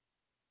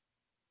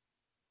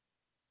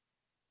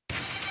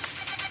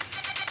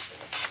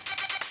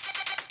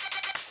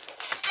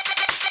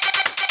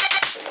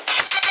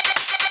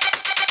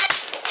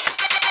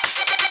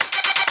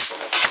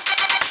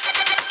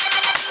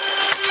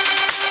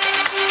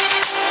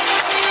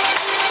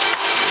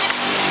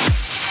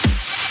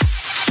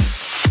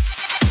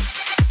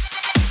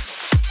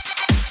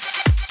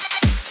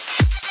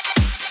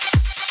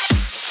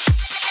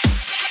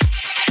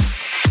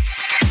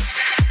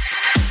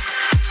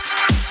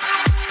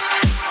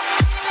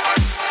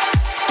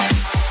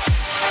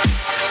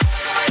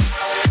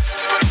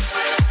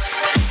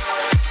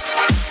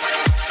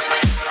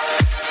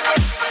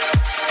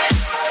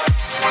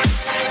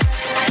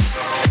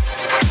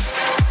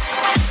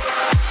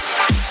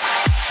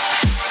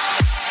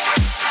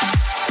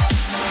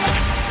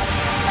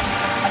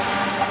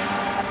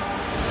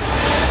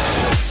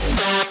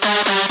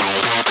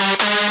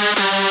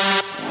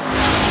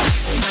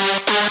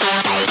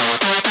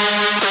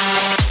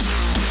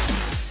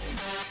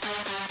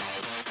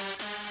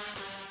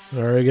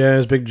All right,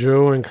 guys. Big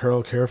Joe and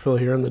Carl Careful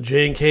here on the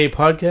J&K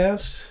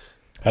podcast.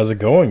 How's it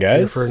going, Here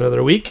guys? for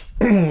another week.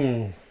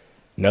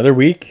 Another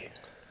week,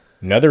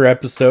 another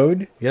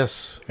episode,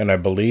 Yes. and I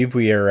believe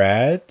we are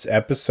at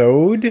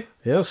episode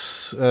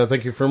Yes.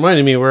 Thank you for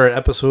reminding me. We're at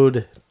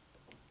episode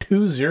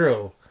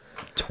 20.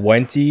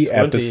 20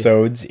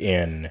 episodes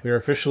in. We are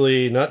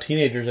officially not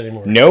teenagers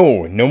anymore.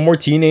 No more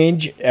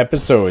teenage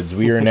episodes.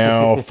 We are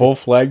now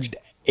full-fledged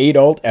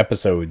adult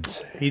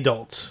episodes.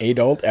 Adults.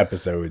 Adult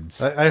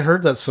episodes. I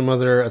heard that at some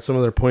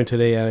other point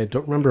today, and I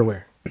don't remember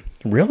where.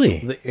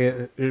 Really?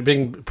 It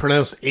being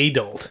pronounced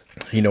adult.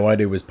 You know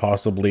what? It was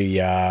possibly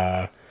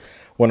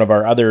one of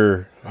our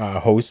other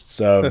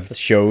hosts of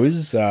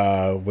shows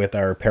with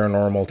our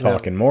Paranormal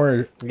Talk and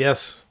More.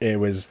 Yes. It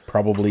was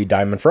probably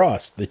Diamond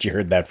Frost that you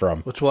heard that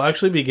from. Which we'll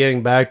actually be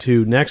getting back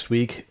to next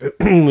week.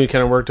 We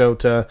kind of worked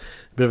out a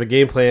bit of a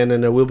game plan,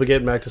 and we'll be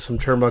getting back to some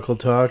turnbuckle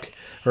talk,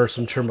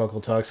 some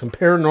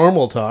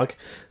paranormal talk.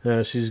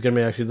 She's going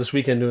to be actually this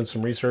weekend doing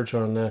some research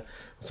on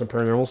some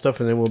paranormal stuff,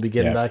 and then we'll be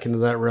getting back into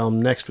that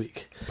realm next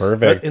week.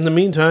 Perfect. But in the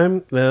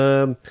meantime,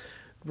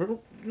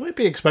 you might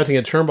be expecting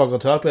a turnbuckle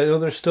talk, but I know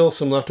there's still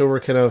some leftover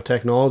kind of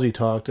technology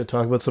talk to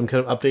talk about some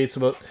kind of updates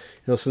about,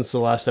 since the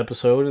last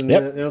episode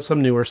and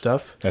some newer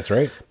stuff. That's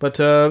right. But,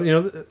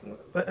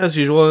 as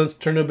usual, it's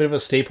turned into a bit of a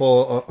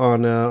staple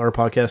on our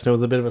podcast now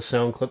with a bit of a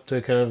sound clip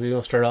to kind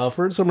of, start off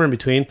or somewhere in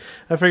between.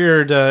 I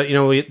figured,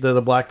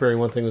 the BlackBerry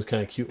one thing was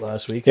kind of cute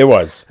last week. It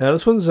was.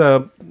 This one's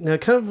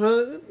kind of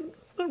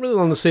not really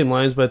along the same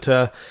lines, but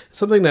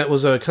something that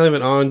was kind of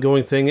an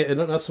ongoing thing, and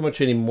not so much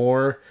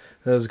anymore.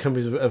 As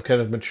companies have kind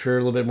of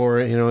matured a little bit more,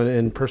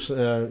 in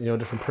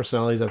different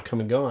personalities have come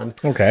and gone.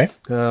 Okay.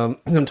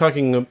 I'm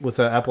talking with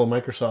Apple and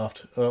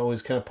Microsoft,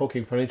 always kind of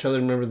poking fun at each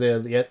other. Remember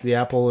the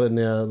Apple and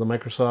the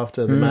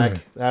Microsoft, the Mac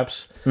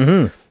apps,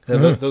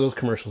 those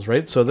commercials,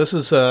 right? So this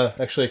is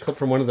actually a clip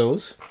from one of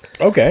those.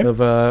 Okay.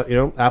 Of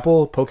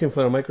Apple poking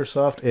fun at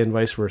Microsoft and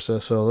vice versa.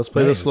 So let's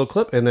play this little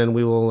clip, and then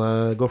we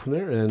will go from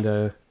there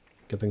and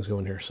get things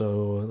going here.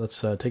 So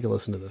let's take a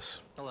listen to this.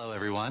 Hello,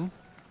 everyone.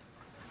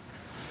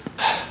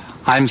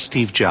 I'm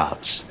Steve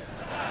Jobs.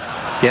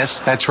 Yes,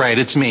 that's right,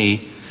 it's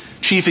me,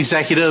 Chief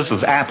Executive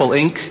of Apple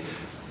Inc.,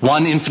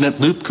 1 Infinite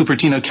Loop,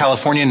 Cupertino,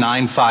 California,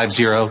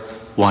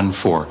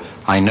 95014.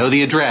 I know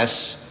the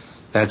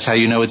address. That's how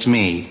you know it's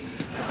me,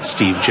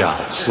 Steve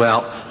Jobs.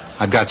 Well,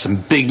 I've got some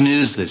big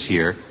news this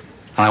year,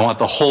 and I want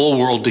the whole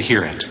world to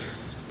hear it.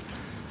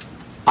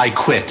 I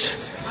quit.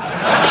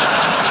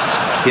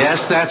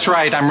 Yes, that's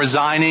right, I'm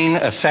resigning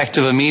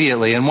effective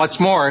immediately, and what's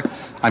more,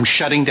 I'm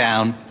shutting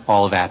down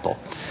all of Apple.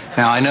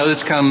 Now, I know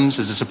this comes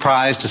as a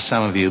surprise to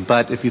some of you,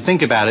 but if you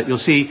think about it, you'll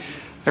see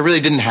I really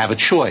didn't have a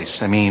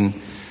choice. I mean,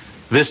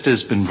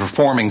 Vista's been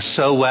performing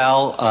so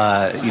well.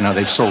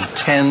 They've sold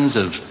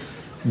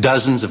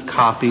dozens of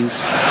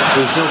copies. It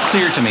was so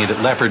clear to me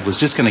that Leopard was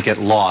just going to get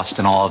lost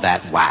in all of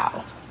that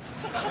wow.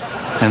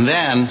 And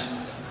then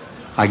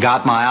I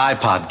got my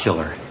iPod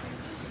killer.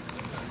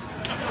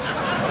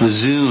 The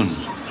Zune.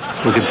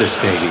 Look at this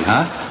baby,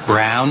 huh?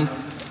 Brown.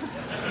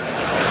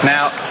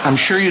 Now, I'm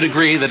sure you'd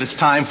agree that it's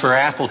time for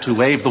Apple to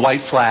wave the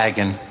white flag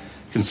and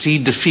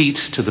concede defeat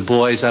to the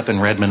boys up in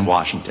Redmond,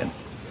 Washington.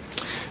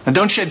 Now,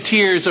 don't shed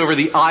tears over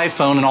the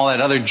iPhone and all that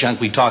other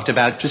junk we talked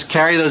about. Just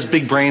carry those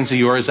big brains of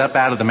yours up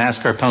out of the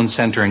Mascarpone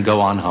Center and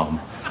go on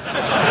home.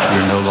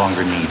 You're no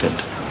longer needed.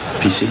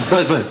 PC?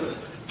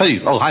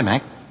 Hey, oh, hi,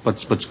 Mac.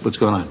 What's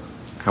going on?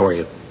 How are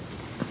you?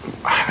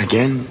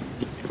 Again?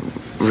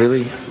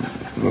 Really?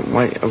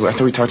 Why? I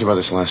thought we talked about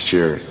this last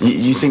year.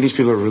 You think these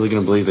people are really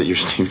going to believe that you're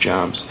Steve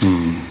Jobs?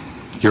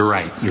 You're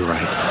right.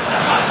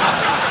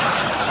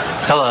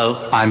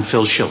 Hello, I'm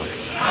Phil Schiller.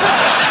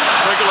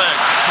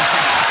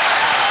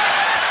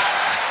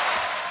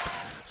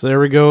 So there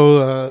we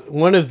go.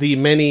 One of the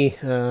many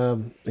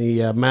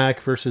the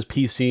Mac versus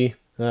PC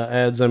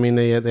ads. I mean,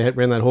 they had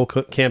ran that whole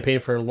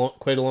campaign for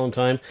quite a long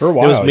time. For a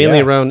while, it was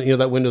mainly around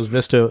that Windows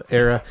Vista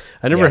era.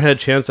 I never had a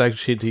chance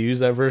actually to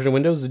use that version of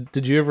Windows.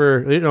 Did you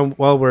ever?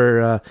 While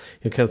we're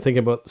kind of thinking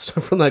about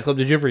stuff from that club,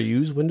 did you ever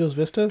use Windows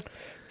Vista?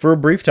 For a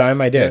brief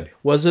time, I did. Yeah.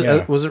 Was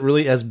it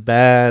really as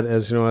bad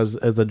as as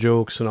the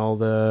jokes and all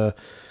the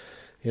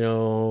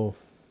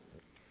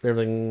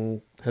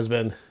everything has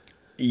been?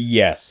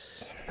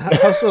 Yes.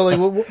 How so? Like,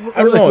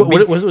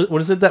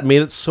 what is it that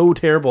made it so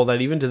terrible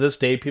that even to this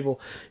day, people,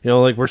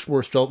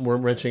 we're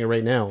mentioning it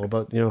right now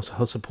about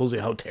how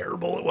supposedly how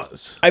terrible it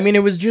was. I mean,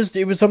 it was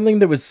something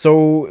that was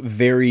so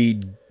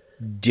very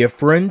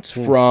different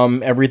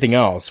from everything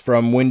else,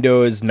 from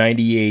Windows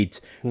 98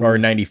 or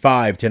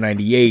 95 to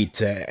 98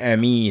 to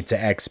ME to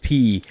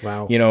XP.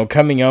 Wow.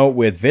 Coming out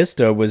with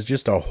Vista was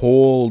just a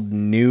whole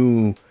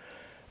new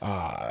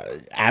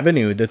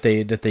avenue that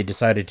they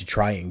decided to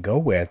try and go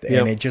with,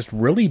 and it just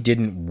really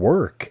didn't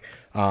work.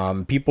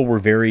 People were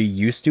very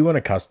used to and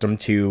accustomed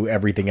to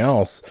everything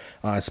else,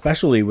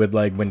 especially with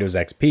like Windows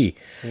XP.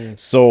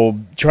 So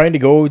trying to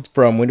go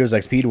from Windows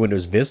XP to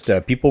Windows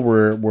Vista, people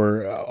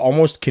were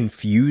almost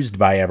confused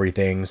by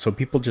everything. So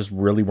people just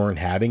really weren't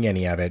having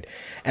any of it.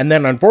 And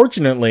then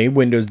unfortunately,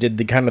 Windows did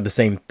the kind of the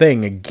same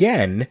thing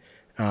again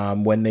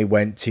when they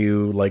went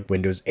to like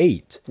Windows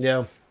 8.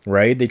 Yeah.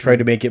 Right? They tried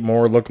to make it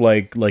more look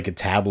like a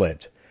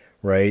tablet,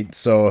 right?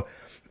 So,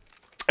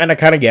 and I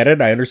kind of get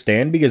it. I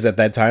understand, because at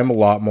that time, a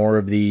lot more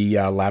of the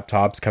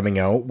laptops coming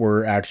out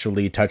were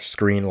actually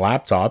touchscreen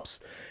laptops.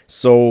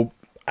 So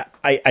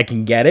I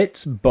can get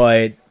it,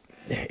 but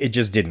it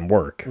just didn't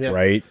work,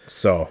 right?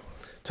 So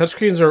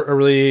touchscreens are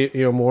really,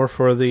 more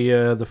for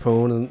the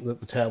phone and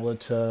the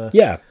tablet.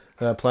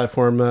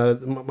 Platform.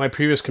 My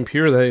previous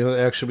computer that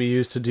actually we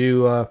used to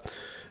do.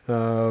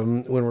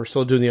 When we're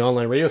still doing the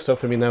online radio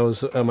stuff, I mean, that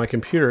was my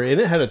computer,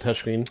 and it had a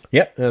touchscreen.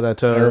 Yep,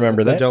 I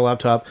remember that Dell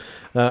laptop,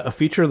 a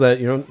feature that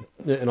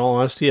in all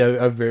honesty,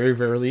 I've very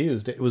rarely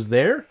used. It was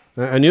there.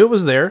 I knew it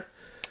was there.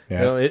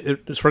 Yeah,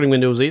 it's running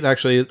Windows 8.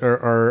 Actually,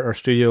 our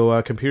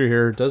studio computer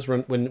here does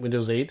run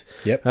Windows 8.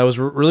 Yep. I was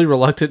really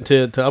reluctant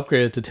to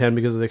upgrade it to 10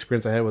 because of the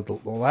experience I had with the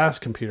last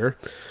computer.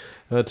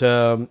 But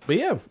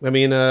yeah, I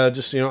mean,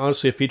 just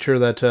honestly, a feature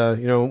that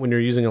when you're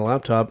using a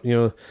laptop,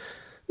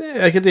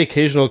 I get the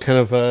occasional kind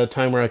of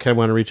time where I kind of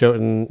want to reach out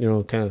and,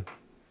 kind of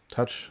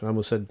touch. I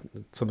almost said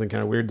something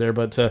kind of weird there,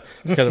 but just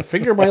kind of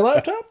finger my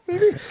laptop,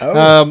 maybe.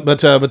 But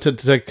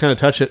to kind of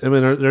touch it, I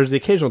mean, there's the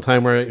occasional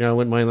time where, I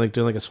wouldn't mind like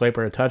doing like a swipe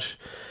or a touch.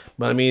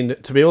 But I mean,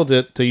 to be able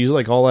to use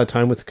like all that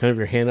time with kind of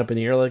your hand up in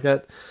the air like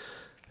that,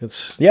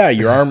 it's... Yeah,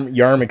 your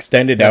arm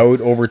extended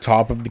out over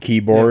top of the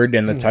keyboard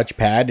and the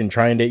touchpad and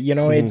trying to,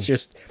 it's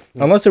just,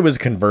 unless it was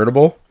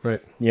convertible,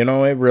 right?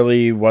 It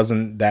really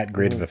wasn't that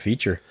great of a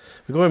feature.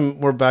 Going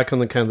more back on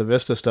the kind of the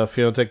Vista stuff,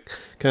 to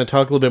kind of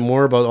talk a little bit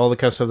more about all the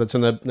kind of stuff that's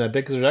in that bit,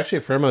 because there's actually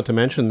a fair amount to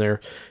mention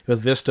there. With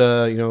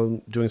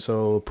Vista, doing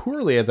so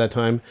poorly at that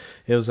time,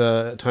 it was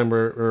a time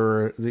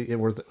where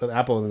with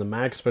Apple and the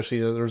Mac,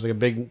 especially, there was like a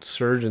big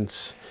surge in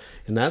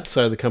that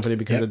side of the company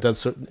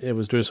because it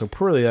was doing so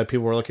poorly that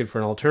people were looking for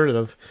an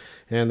alternative,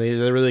 and they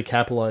really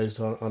capitalized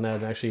on that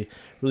and actually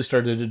really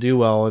started to do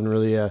well, and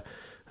really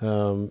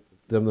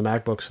the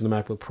MacBooks and the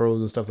MacBook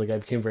Pros and stuff like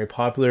that became very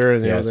popular,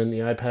 and then the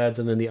iPads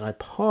and then the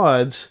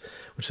iPods,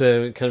 which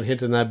kind of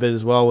hinted in that bit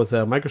as well, with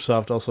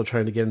Microsoft also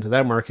trying to get into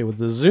that market with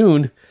the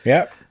Zune.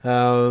 Yeah.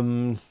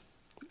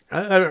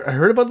 I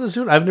heard about the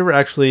Zune. I've never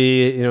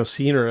actually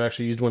seen or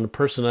actually used one in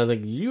person. I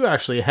think you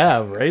actually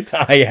have, right?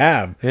 I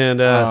have.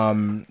 And I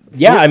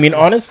mean,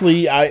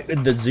 honestly,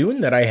 the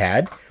Zune that I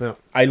had,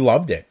 I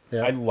loved it.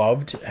 Yeah. I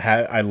loved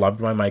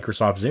my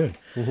Microsoft Zune.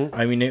 Mm-hmm.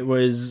 I mean, it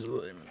was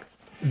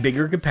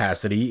bigger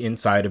capacity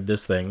inside of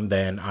this thing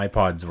than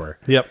iPods were.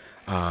 Yep.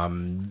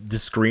 The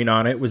screen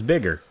on it was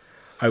bigger.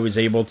 I was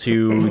able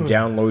to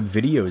download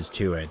videos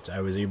to it. I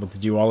was able to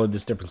do all of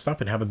this different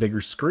stuff and have a bigger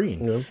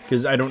screen.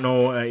 Because I don't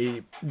know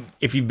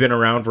if you've been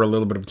around for a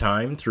little bit of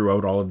time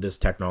throughout all of this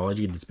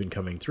technology that's been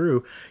coming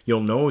through,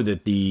 you'll know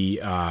that the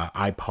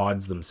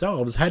iPods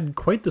themselves had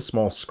quite the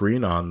small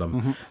screen on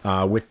them,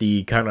 with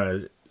the kind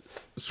of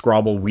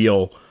scrobble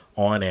wheel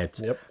on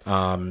it. Yep.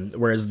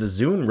 Whereas the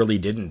Zune really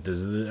didn't. The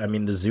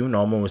Zune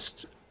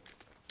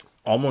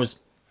almost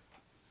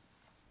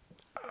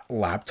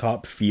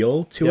laptop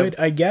feel to it,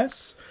 I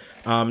guess.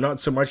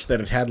 Not so much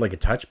that it had like a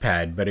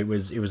touchpad, but it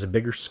was a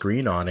bigger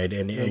screen on it,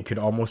 and it could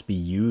almost be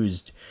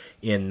used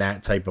in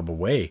that type of a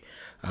way.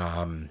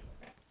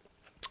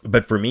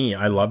 But for me,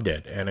 I loved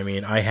it. And I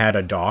mean, I had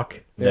a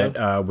dock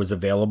that was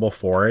available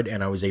for it,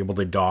 and I was able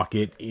to dock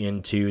it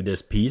into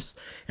this piece,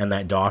 and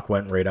that dock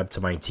went right up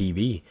to my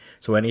TV.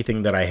 So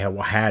anything that I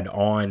had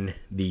on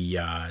the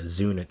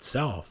Zune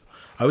itself,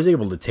 I was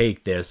able to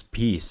take this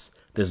piece,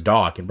 this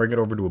dock, and bring it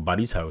over to a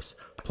buddy's house,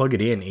 plug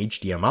it in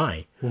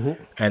HDMI,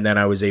 and then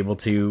I was able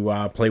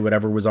to play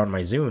whatever was on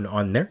my Zune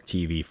on their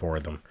TV for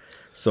them.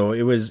 So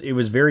it was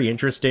very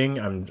interesting.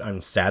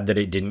 I'm sad that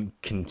it didn't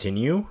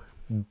continue,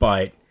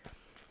 but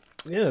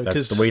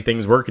that's the way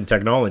things work in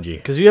technology.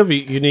 Because you have a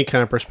unique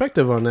kind of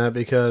perspective on that,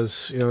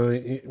 because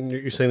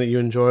you're saying that you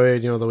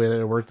enjoyed the way that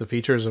it worked, the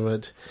features of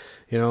it.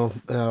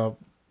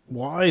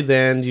 Why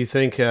then do you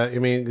think?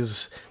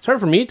 Because it's hard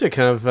for me to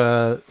kind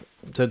of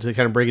to kind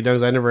of break it down,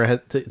 because I never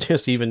had to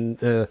just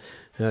even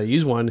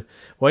use one.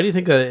 Why do you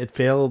think that it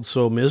failed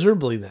so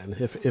miserably then,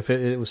 if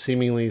it was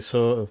seemingly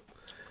so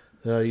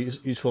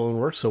useful and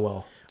worked so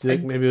well? Do you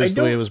think maybe it was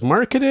the way it was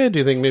marketed? Do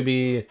you think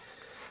maybe...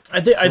 I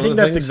think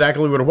that's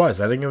exactly what it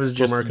was. I think it was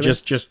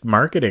just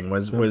marketing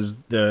was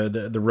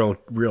the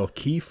real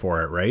key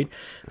for it, right?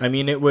 I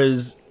mean, it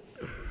wasn't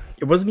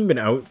even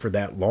out for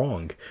that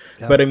long,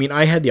 but I mean,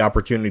 I had the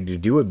opportunity to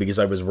do it because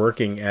I was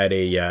working at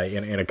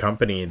in a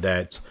company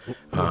that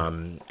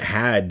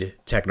had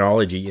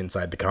technology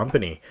inside the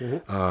company.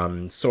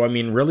 So I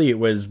mean, really, it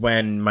was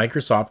when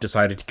Microsoft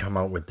decided to come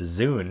out with the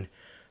Zune,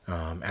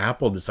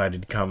 Apple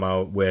decided to come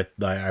out with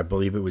I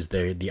believe it was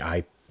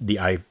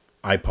the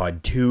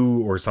iPod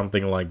 2 or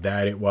something like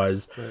that it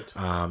was.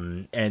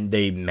 Right. And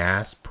they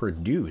mass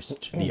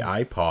produced the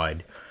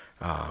iPod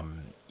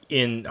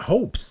in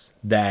hopes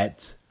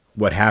that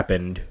what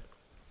happened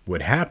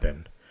would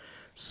happen.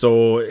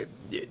 So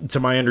to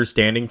my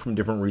understanding from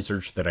different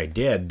research that I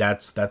did,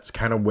 that's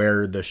kind of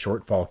where the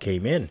shortfall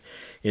came in,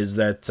 is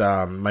that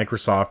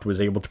Microsoft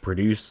was able to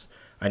produce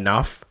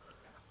enough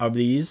of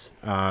these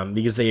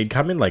because they had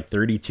come in like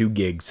 32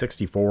 gig,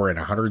 64, and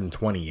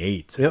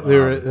 128. Yep,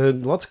 there were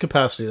lots of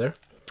capacity there.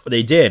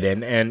 They did,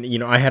 and you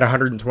know, I had a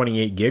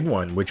 128 gig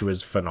one, which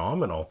was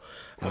phenomenal.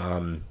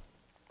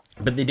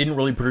 But they didn't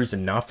really produce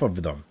enough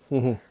of them,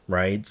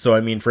 right? So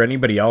I mean, for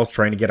anybody else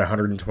trying to get a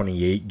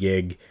 128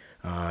 gig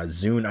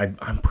Zune,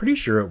 I'm pretty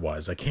sure it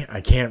was. I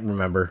can't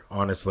remember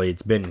honestly.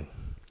 It's been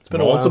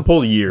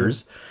multiple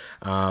years.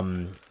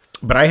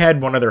 But I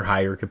had one of their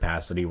higher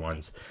capacity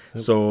ones.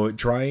 Yep. So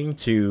trying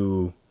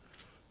to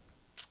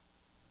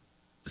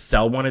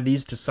sell one of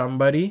these to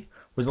somebody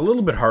was a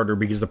little bit harder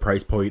because the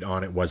price point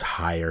on it was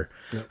higher.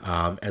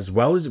 Yep. As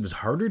well as it was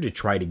harder to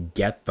try to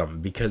get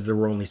them because there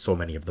were only so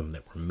many of them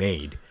that were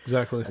made.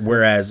 Exactly.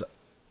 Whereas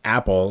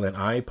Apple and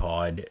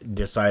iPod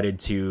decided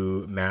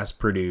to mass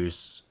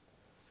produce,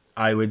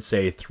 I would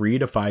say 3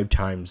 to 5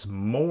 times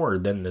more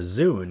than the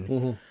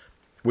Zune,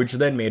 which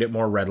then made it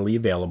more readily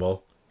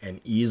available and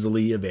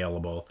easily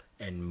available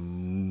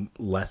and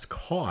less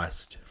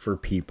cost for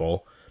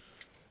people.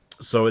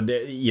 So,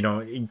 you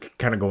know,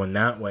 kind of going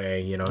that way,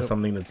 you know,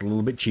 something that's a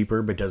little bit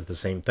cheaper but does the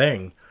same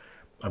thing.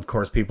 Of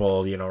course,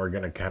 people, you know, are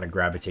going to kind of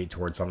gravitate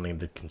towards something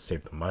that can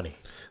save them money.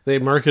 They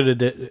marketed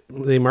it.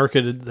 They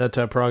marketed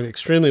that product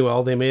extremely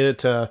well. They made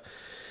it,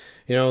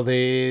 you know,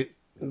 they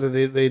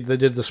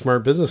did the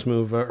smart business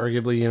move.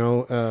 Arguably, you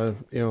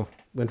know,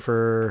 went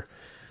for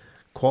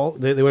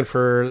They went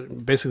for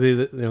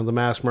basically the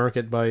mass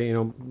market by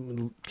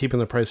keeping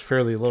the price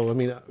fairly low. I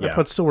mean,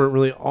 iPods still weren't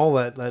really all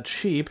that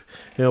cheap,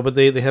 but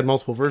they had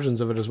multiple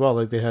versions of it as well.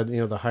 Like they had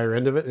the higher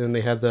end of it, and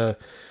they had the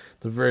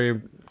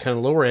very kind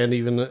of lower end,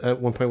 even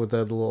at one point with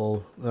that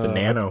little the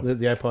Nano,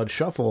 the iPod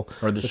Shuffle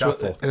or the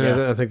Shuffle. And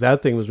I think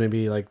that thing was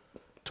maybe like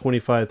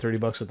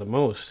 $25-$30 at the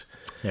most.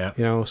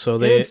 Yeah, so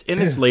they in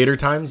its later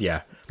times,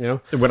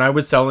 when I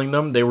was selling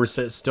them, they were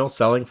still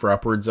selling for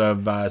upwards of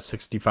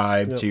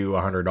 $65 to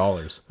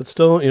 $100. But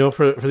still,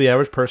 for the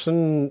average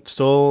person,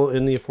 still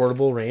in the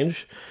affordable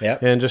range. Yeah,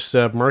 and just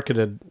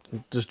marketed,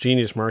 just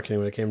genius marketing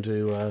when it came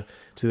to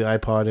the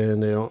iPod,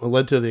 and it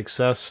led to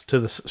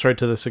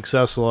the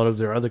success of a lot of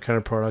their other kind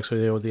of products.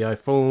 With the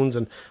iPhones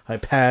and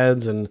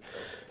iPads and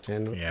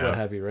what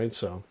have you, right?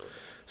 So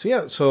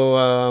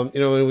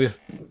and we've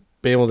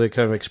been able to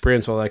kind of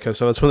experience all that kind of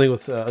stuff. That's one thing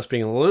with us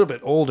being a little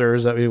bit older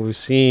is that we've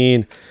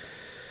seen,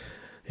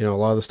 a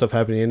lot of the stuff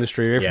happening in the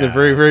industry right from the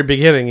very, very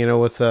beginning,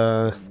 with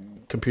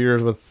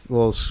computers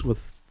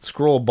with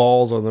scroll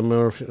balls on them.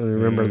 If you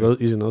remember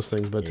using those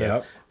things,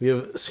 but we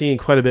have seen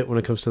quite a bit when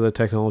it comes to the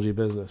technology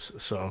business.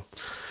 So,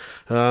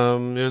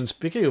 and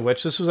speaking of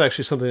which, this was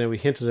actually something that we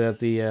hinted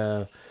at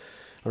on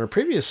our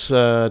previous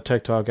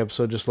Tech Talk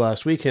episode just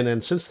last weekend,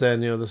 and since then,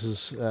 this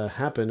has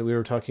happened. We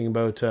were talking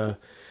about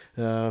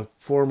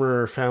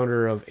former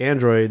founder of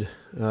Android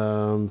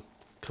coming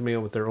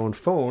out with their own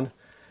phone,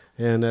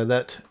 and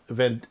that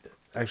event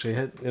actually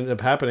ended up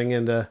happening,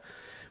 and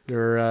we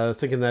were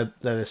thinking that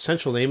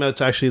Essential name,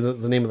 that's actually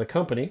the name of the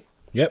company.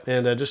 Yep.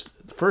 And just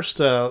the first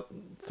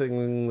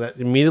thing that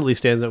immediately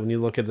stands out when you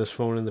look at this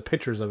phone and the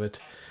pictures of it,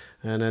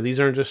 and these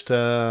aren't just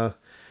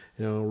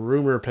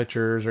rumor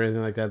pictures or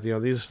anything like that.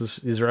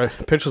 These are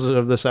pictures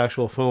of this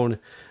actual phone,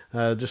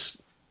 just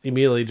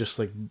immediately just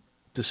like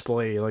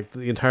display, like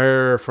the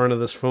entire front of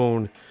this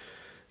phone,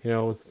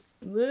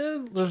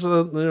 there's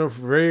a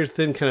very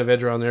thin kind of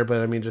edge around there, but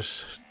I mean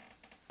just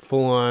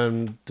full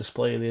on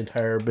display the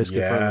entire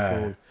basically front of the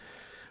phone.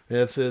 And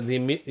it's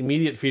the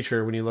immediate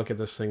feature when you look at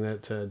this thing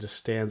that just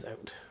stands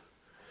out.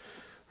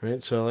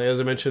 Right, so as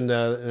I mentioned,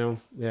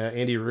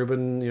 Andy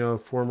Rubin,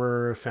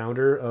 former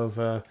founder of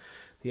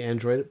the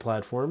Android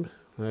platform,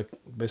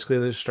 basically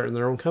they're starting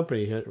their own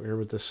company here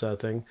with this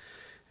thing,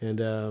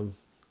 and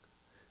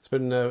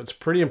it's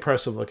pretty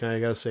impressive looking, I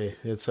gotta say.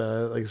 It's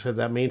like I said,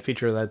 that main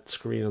feature of that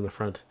screen on the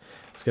front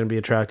is going to be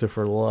attractive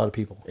for a lot of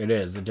people. It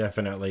is. It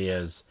definitely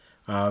is.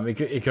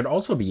 It could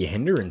also be a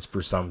hindrance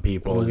for some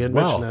people as well.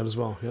 Mentioned that as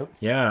well. Yep.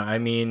 Yeah, I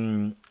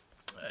mean,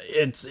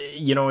 it's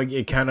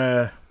it kind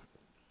of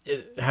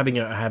having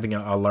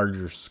a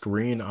larger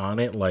screen on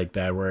it like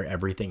that, where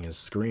everything is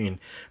screen,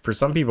 for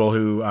some people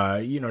who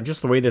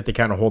just the way that they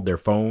kind of hold their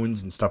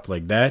phones and stuff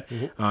like that,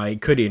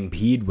 it could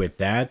impede with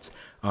that.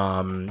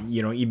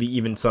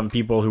 Even some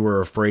people who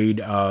are afraid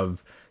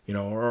of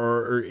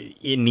or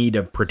in need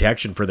of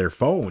protection for their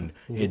phone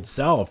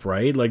itself,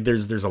 right? Like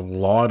there's a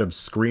lot of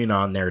screen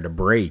on there to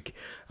break.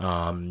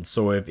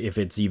 So if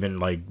it's even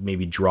like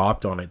maybe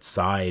dropped on its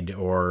side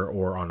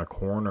or on a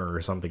corner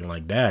or something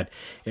like that,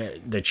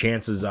 the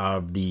chances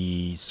of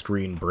the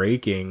screen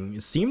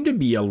breaking seem to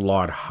be a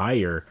lot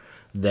higher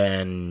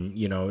than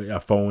a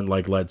phone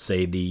like, let's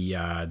say, the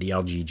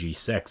LG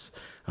G6,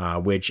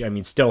 which I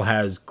mean still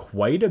has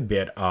quite a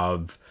bit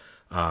of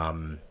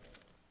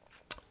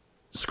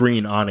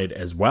screen on it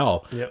as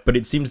well. Yep. But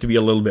it seems to be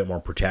a little bit more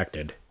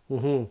protected.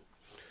 Some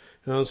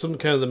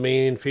kind of the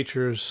main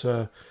features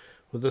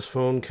with this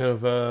phone, kind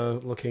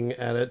of looking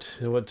at it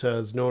and what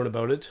is known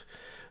about it.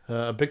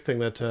 A big thing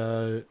that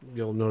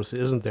you'll notice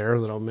isn't there,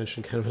 that I'll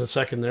mention kind of in a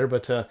second there,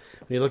 but when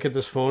you look at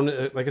this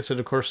phone, like I said,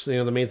 of course,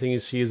 the main thing you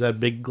see is that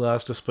big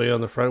glass display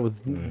on the front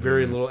with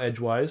very little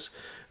edgewise.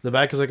 The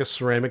back is like a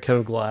ceramic kind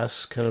of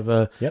glass, kind of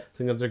a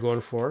thing that they're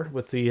going for,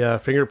 with the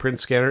fingerprint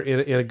scanner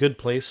in a good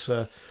place,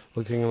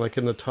 looking like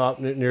in the top,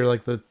 near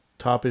like the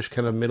topish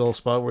kind of middle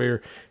spot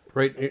where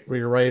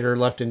your right or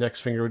left index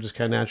finger would just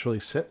kind of naturally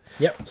sit.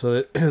 Yep.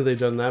 So they've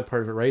done that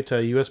part of it right.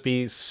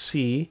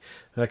 USB-C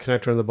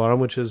connector on the bottom,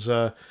 which is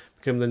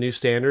become the new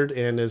standard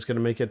and is going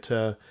to make it,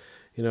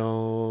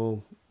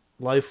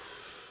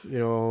 life,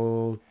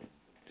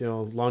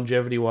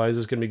 longevity-wise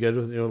is going to be good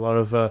with a lot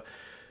of,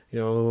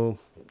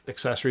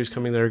 accessories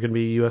coming that are going to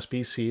be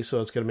USB-C,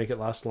 so it's going to make it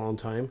last a long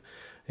time.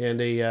 And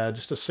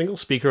just a single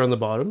speaker on the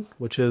bottom,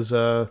 which is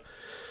that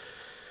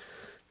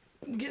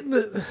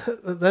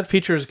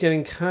feature is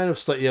getting kind of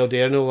slightly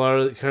outdated. I know a lot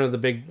of the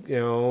big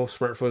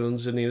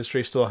smartphones in the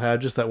industry still have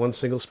just that one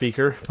single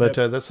speaker, but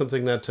that's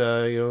something that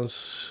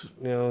is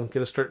going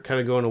to start kind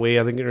of going away.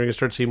 I think you're going to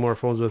start seeing more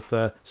phones with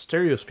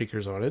stereo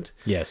speakers on it.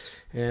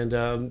 Yes.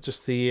 And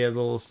just the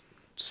little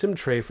SIM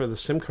tray for the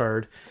SIM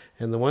card.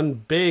 And the one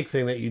big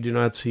thing that you do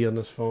not see on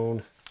this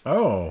phone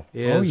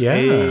is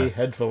a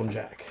headphone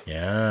jack.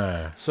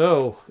 Yeah.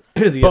 So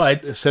the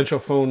essential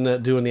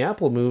phone doing the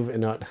Apple move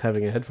and not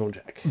having a headphone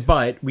jack.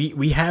 But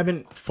we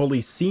haven't fully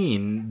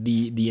seen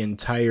the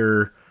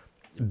entire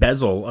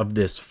bezel of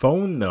this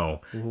phone,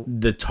 though.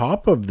 The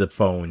top of the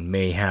phone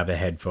may have a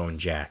headphone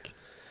jack.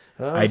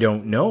 I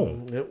don't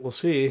know. We'll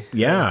see.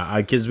 Yeah,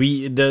 because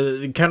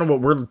the kind of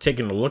what we're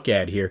taking a look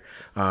at here,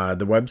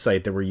 the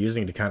website that we're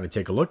using to kind of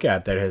take a look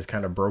at that has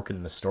kind of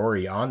broken the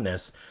story on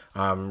this,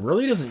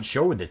 really doesn't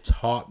show the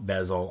top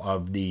bezel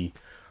of the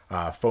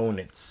phone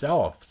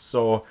itself.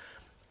 So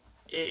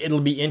it'll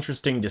be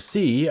interesting to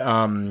see,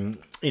 and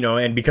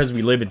because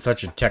we live in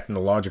such a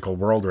technological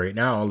world right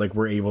now, like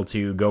we're able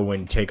to go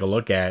and take a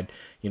look at,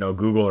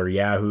 Google or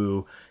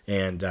Yahoo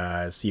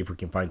and see if we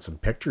can find some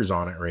pictures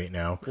on it right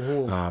now.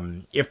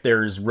 If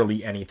there's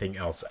really anything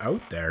else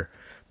out there,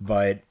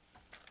 but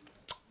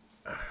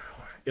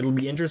it'll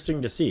be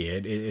interesting to see.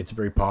 It's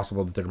very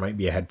possible that there might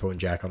be a headphone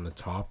jack on the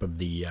top of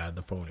the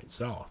phone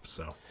itself.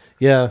 So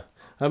yeah,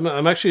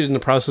 I'm actually in the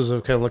process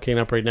of kind of looking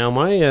up right now.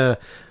 I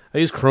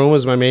use Chrome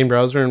as my main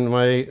browser, and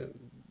my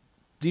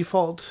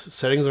default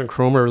settings on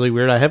Chrome are really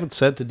weird. I haven't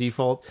set the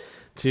default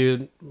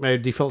to my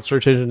default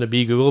search engine to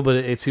be Google, but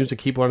it seems to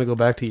keep wanting to go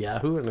back to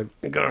Yahoo, and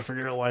I gotta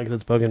figure out why, because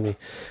it's bugging me.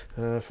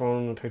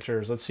 Phone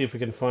pictures. Let's see if we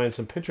can find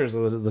some pictures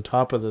of the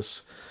top of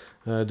this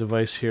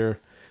device here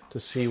to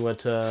see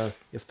what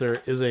if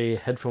there is a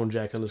headphone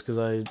jack on this, because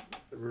I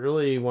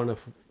really want to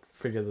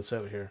figure this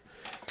out here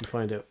and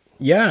find out.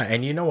 Yeah,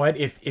 and you know what?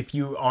 If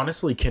you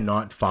honestly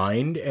cannot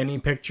find any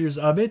pictures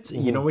of it,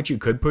 you know what you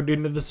could put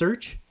into the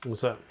search?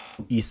 What's that?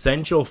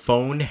 Essential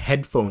phone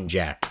headphone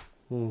jack.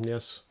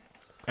 Yes.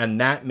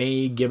 And that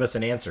may give us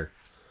an answer.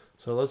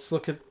 So let's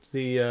look at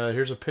the.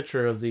 Here's a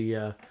picture of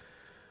the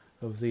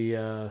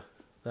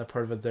that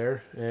part of it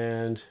there,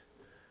 and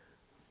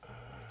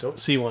don't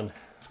see one.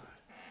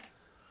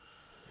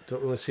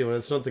 Don't really see one.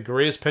 It's not the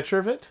greatest picture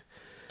of it,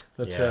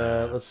 but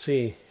let's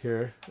see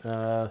here.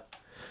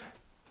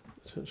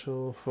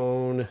 Essential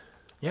phone.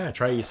 Yeah,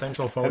 try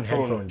essential phone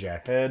headphone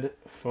jack.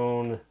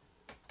 Headphone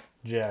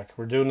jack.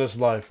 We're doing this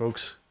live,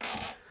 folks,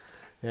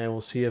 and we'll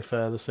see if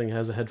this thing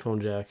has a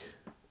headphone jack.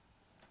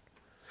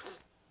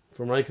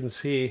 From what I can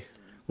see.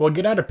 Well,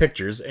 get out of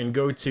pictures and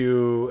go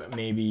to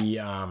maybe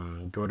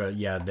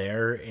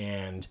there,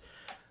 and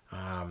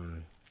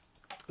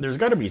there's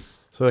got to be.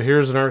 So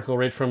here's an article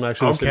right from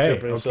actually the same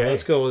company. So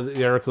let's go with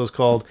the article is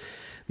called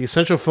 "The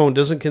Essential Phone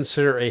Doesn't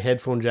Consider a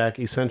Headphone Jack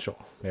Essential."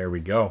 There we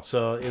go.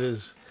 So it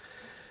is.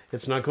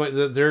 It's not going.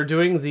 They're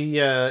doing the.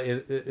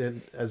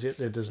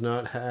 It does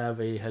not have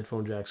a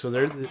headphone jack. So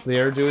they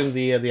are doing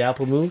the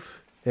Apple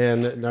move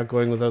and not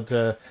going without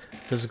the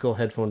physical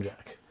headphone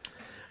jack.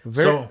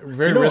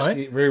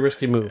 Very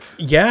risky move.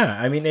 Yeah,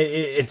 I mean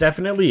it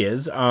definitely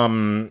is.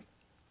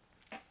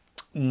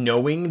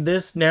 Knowing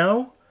this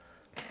now,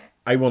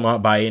 I will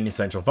not buy an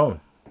essential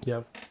phone.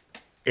 Yeah.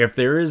 If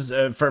there is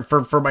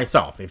for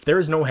myself, if there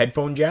is no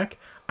headphone jack,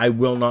 I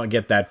will not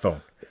get that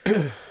phone.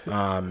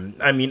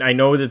 I mean, I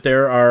know that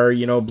there are,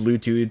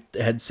 Bluetooth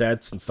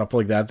headsets and stuff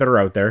like that are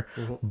out there,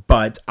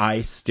 but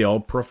I still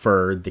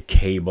prefer the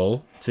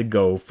cable to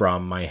go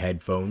from my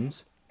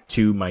headphones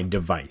to my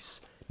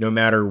device. No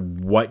matter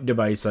what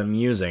device I'm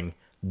using,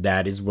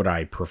 that is what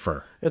I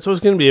prefer. It's always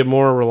going to be a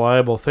more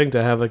reliable thing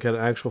to have like an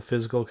actual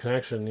physical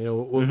connection.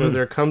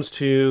 Whether it comes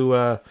to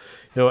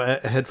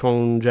a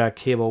headphone jack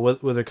cable,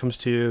 whether it comes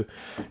to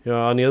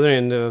on the other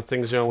end of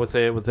things, with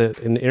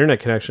an internet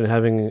connection,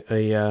 having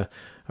a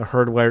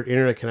hardwired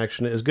internet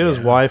connection, as good as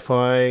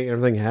Wi-Fi and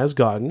everything has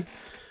gotten,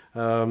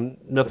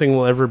 nothing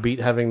will ever beat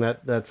having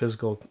that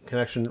physical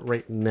connection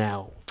right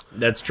now.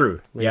 That's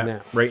true. Right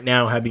now. Right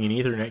now, having an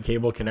Ethernet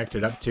cable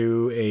connected up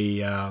to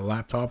a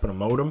laptop and a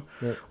modem,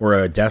 or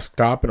a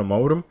desktop and a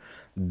modem,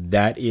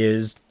 that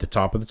is the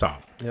top of the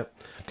top. Yep.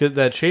 Could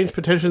that change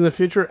potentially in the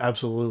future?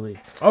 Absolutely.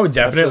 Oh,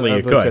 definitely,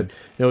 it could.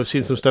 You know, we've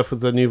seen some stuff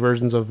with the new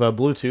versions of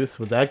Bluetooth,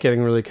 with that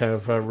getting really kind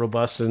of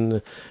robust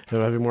and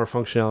having more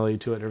functionality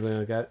to it and everything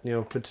like that. You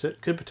know,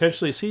 could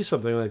potentially see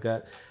something like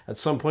that at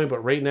some point,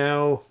 but right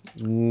now,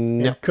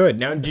 no. It could.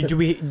 Now, do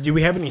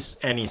we have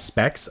any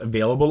specs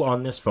available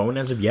on this phone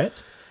as of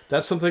yet?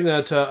 That's something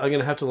that I'm going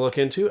to have to look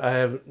into. I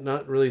have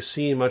not really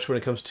seen much when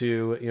it comes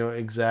to,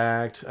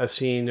 exact. I've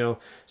seen,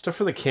 stuff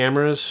for the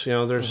cameras. You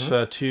know, there's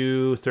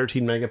two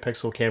 13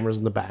 megapixel cameras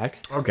in the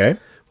back. Okay.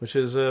 Which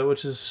is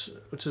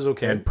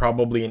okay. And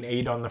probably an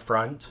 8 on the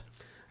front.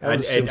 I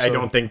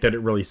don't think that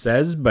it really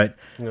says, but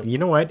you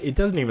know what? It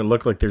doesn't even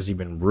look like there's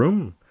even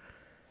room.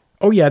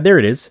 Oh, yeah, there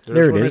it is.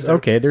 There it is. Right there.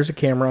 Okay, there's a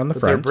camera on the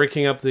front. They're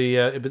breaking up the...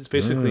 it's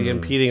basically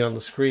impeding on the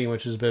screen,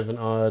 which is a bit of an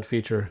odd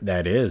feature.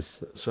 That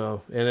is.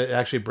 So, and it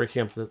actually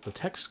breaking up the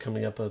text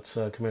coming up that's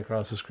coming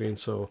across the screen.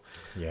 So,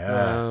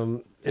 yeah.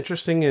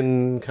 Interesting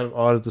and kind of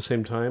odd at the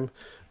same time.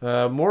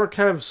 More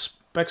kind of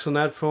specs on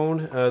that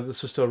phone.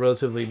 This is still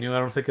relatively new. I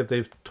don't think that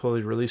they've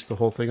totally released the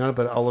whole thing on it,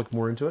 but I'll look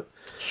more into it.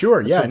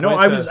 Sure, yeah. No,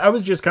 I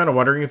was just kind of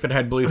wondering if it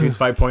had Bluetooth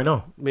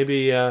 5.0.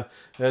 Maybe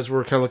as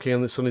we're kind of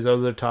looking at some of these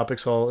other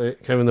topics, I'll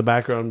kind of in the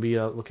background be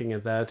looking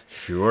at that.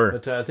 Sure.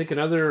 But I think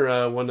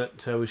another one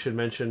that we should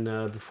mention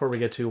before we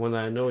get to one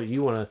that I know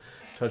you want to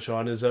touch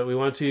on is that we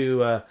want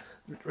to,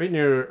 right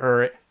near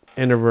our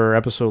end of our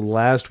episode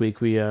last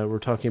week, we were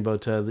talking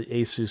about the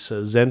Asus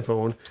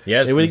Zenfone.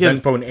 Yes, the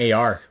Zenfone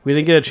AR. We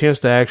didn't get a chance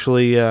to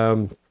actually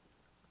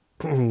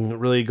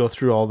really go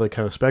through all the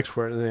kind of specs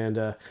for it,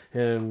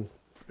 and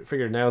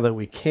figured now that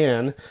we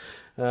can.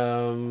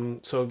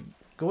 So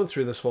going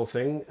through this whole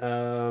thing,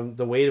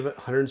 the weight of it,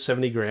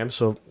 170 grams,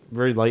 so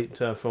very light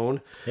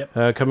phone.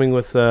 Yep. Coming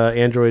with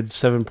Android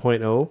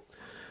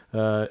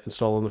 7.0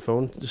 installed on the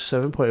phone. Just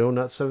 7.0,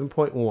 not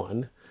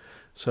 7.1.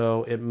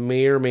 So it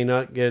may or may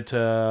not get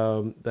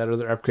that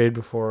other upgrade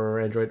before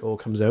Android O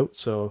comes out.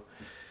 So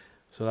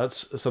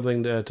that's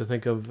something to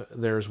think of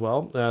there as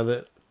well.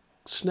 The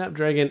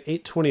Snapdragon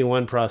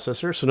 821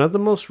 processor, so not the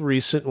most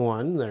recent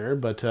one there,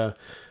 but a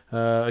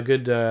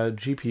good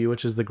GPU,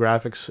 which is the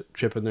graphics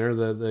chip in there,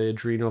 the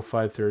Adreno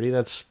 530.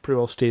 That's pretty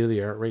well state of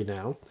the art right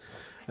now.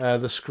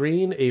 The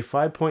screen, a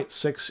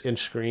 5.6 inch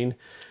screen,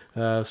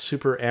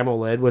 Super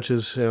AMOLED, which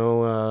is kind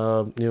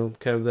of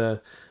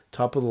the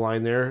top of the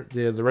line there.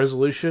 The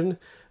resolution,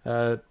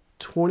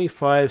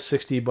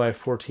 2560 by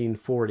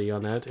 1440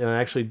 on that. And I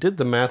actually did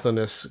the math on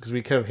this because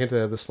we kind of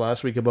hinted at this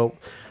last week about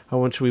how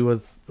much we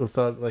would have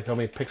thought, like how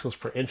many pixels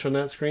per inch on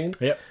that screen.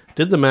 Yep.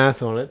 Did the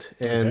math on it,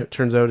 and it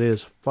turns out it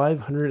is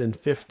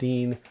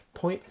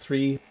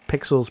 515.3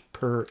 pixels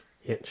per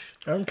inch.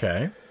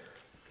 Okay.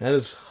 That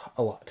is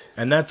a lot.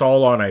 And that's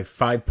all on a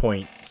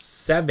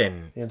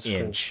 5.7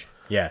 inch.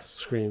 Yes.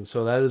 Screen.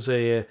 So that is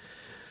a...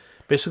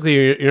 Basically,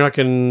 you're not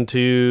going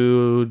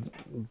to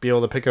be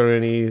able to pick out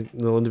any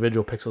little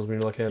individual pixels when you're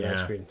looking at that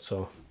screen.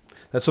 So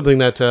that's something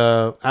that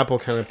Apple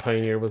kind of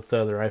pioneered with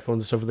their iPhones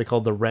and stuff. They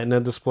called the Retina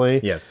display.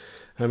 Yes.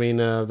 I mean,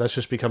 that's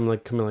just becoming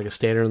like a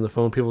standard on the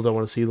phone. People don't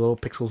want to see little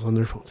pixels on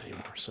their phones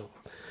anymore. So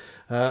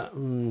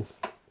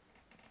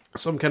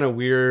some kind of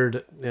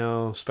weird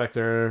spec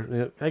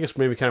there. I guess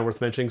maybe kind of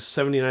worth mentioning.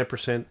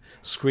 79%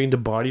 screen to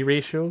body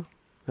ratio.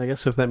 I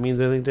guess if that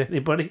means anything to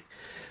anybody.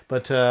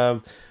 But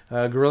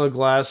Gorilla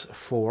Glass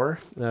 4,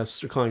 they're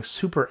calling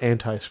super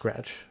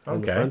anti-scratch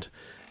on the front.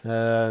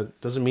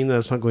 Doesn't mean that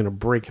it's not going to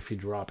break if you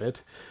drop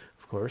it,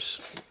 of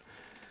course.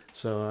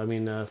 So, I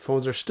mean,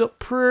 phones are still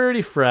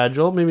pretty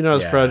fragile. Maybe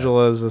not as fragile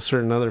as a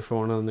certain other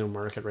phone on the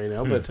market right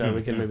now, but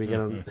we can maybe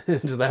get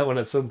into that one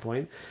at some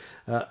point.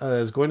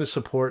 It's going to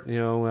support, being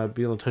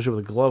able to touch it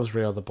with gloves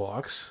right out of the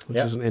box, which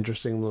is an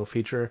interesting little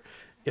feature,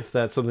 if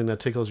that's something that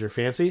tickles your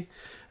fancy.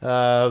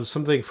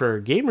 Something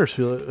for gamers,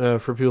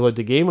 for people who like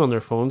to game on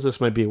their phones, this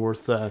might be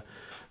worth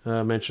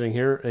mentioning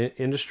here.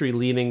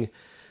 Industry-leading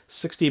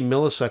 60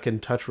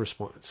 millisecond touch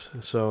response.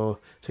 So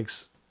it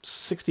takes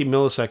 60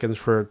 milliseconds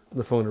for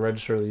the phone to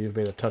register that you've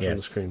made a touch on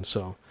the screen.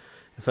 So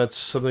if that's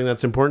something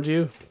that's important to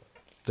you,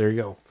 there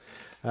you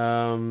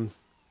go.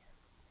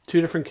 Two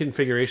different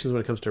configurations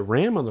when it comes to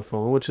RAM on the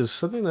phone, which is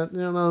something that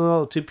not a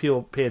lot of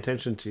people pay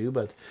attention to,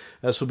 but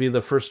this will be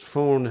the first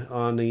phone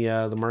on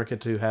the market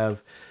to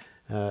have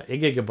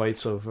 8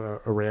 gigabytes of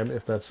RAM,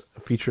 if that's a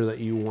feature that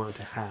you want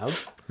to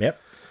have. Yep.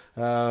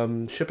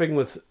 Shipping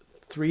with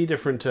four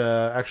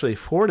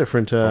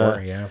different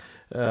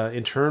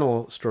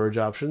internal storage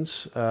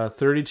options,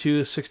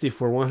 32,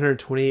 64,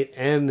 128,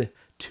 and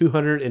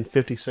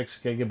 256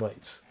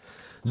 gigabytes.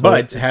 So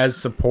but has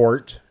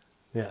support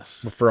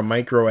for a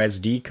micro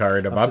SD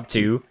card of up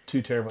to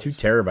 2 terabytes. 2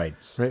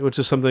 terabytes. Right, which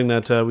is something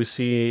that we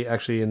see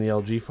actually in the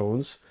LG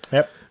phones.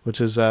 Yep.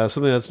 Which is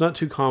something that's not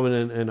too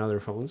common in other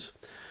phones.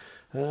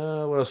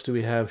 What else do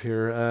we have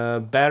here?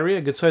 Battery,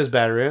 a good-sized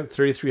battery,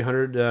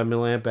 3,300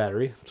 milliamp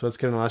battery. So it's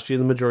going to last you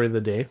the majority of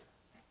the day,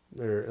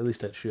 or at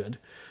least that should.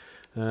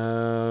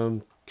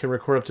 can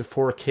record up to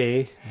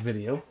 4K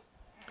video.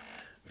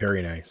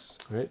 Very nice.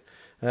 Right.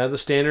 The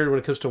standard when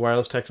it comes to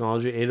wireless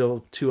technology,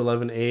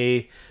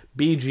 802.11a,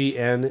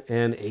 BGN,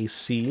 and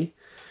AC.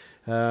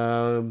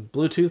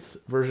 Bluetooth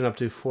version up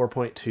to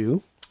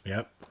 4.2.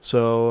 Yep.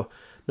 So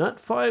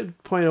not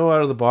 5.0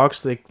 out of the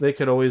box. They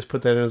could always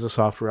put that in as a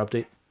software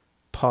update,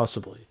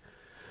 possibly.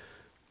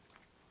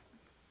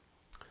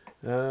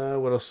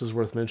 What else is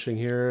worth mentioning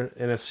here?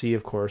 NFC,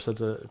 of course.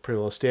 That's a pretty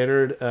well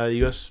standard.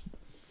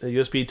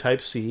 USB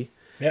Type-C.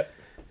 Yep.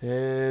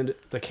 And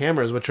the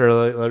cameras, which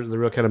are the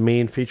real kind of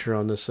main feature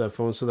on this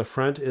phone. So the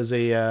front is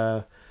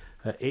a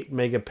 8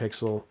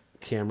 megapixel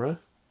camera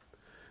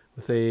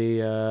with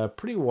a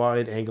pretty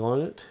wide angle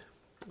on it.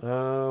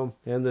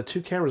 And the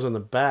two cameras on the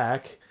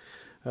back,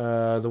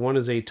 the one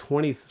is a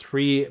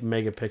 23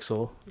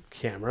 megapixel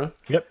camera.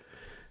 Yep.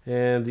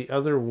 And the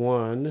other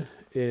one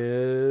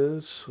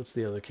is, what's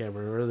the other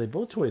camera? Are they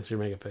both 23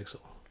 megapixel?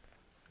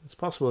 It's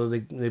possible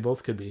that they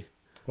both could be.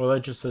 Well,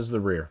 that just says the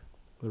rear.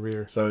 The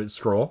rear. So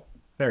scroll.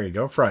 There you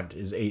go. Front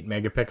is 8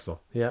 megapixel.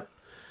 Yeah.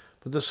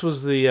 But this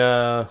was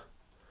this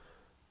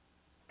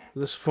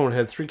phone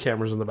had 3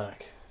 cameras on the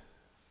back.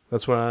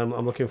 That's why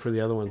I'm looking for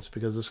the other ones,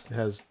 because this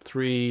has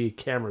 3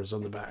 cameras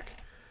on the back.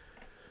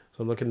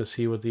 So I'm looking to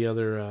see what the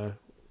other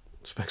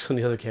specs on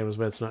the other cameras,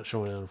 but it's not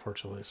showing it,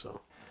 unfortunately. So,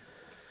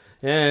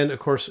 and of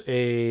course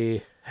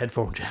a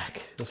headphone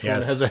jack. This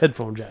phone has a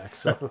headphone jack.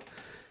 So,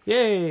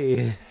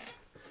 yay!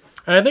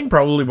 And I think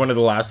probably one of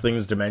the last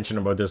things to mention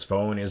about this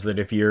phone is that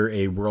if you're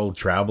a world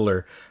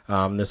traveler,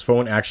 this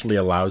phone actually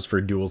allows for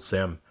dual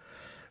SIM.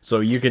 So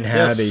you can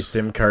have a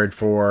SIM card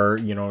for,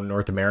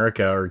 North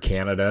America or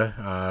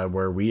Canada,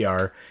 where we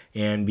are,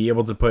 and be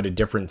able to put a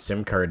different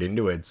SIM card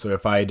into it. So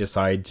if I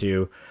decide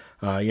to,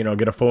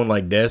 get a phone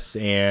like this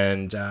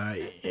and,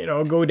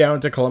 go down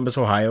to Columbus,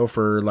 Ohio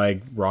for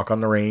like Rock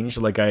on the Range,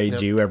 like I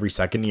do every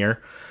second year,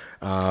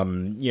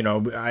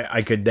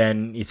 I could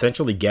then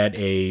essentially get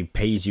a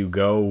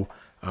pay-as-you-go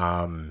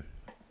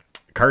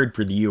card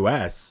for the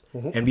U.S.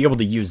 and be able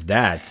to use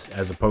that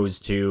as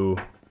opposed to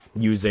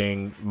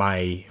using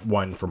my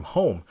one from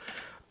home.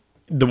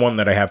 The one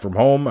that I have from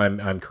home,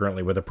 I'm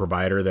currently with a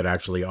provider that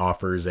actually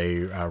offers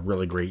a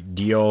really great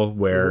deal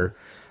where,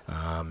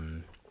 I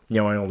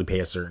only pay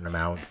a certain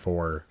amount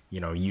for,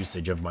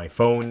 usage of my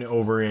phone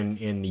over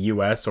in the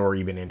U.S. or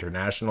even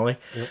internationally.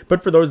 Yep.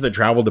 But for those that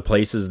travel to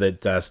places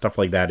that stuff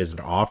like that isn't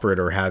offered,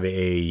 or have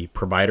a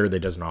provider that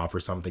doesn't offer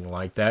something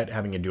like that,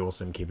 having a dual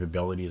SIM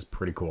capability is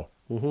pretty cool.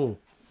 Mm-hmm.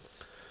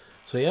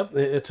 So, yep,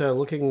 it's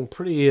looking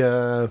pretty,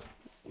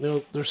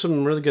 there's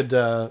some really good,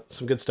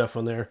 some good stuff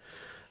on there.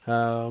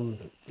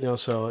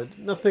 So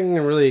nothing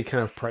really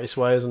kind of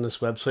price-wise on this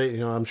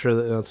website. I'm sure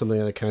that's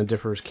something that kind of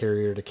differs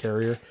carrier to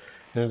carrier,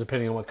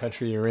 depending on what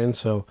country you're in.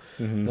 So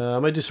I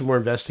might do some more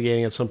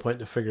investigating at some point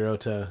to figure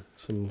out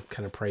some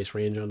kind of price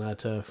range on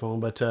that phone.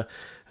 But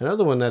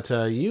another one that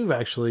you've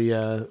actually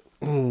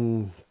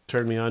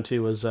turned me on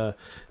to was this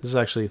is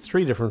actually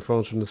 3 different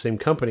phones from the same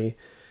company.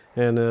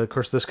 And, of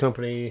course, this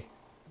company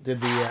did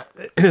the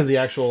the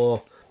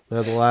actual...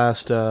 the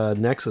last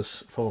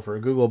Nexus phone for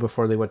Google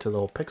before they went to the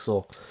whole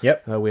Pixel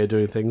way of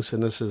doing things.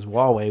 And this is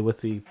Huawei with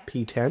the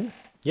P10.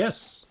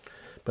 Yes.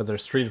 But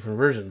there's 3 different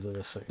versions of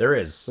this thing. There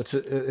is. Which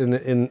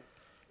is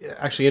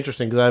actually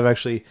interesting, because I've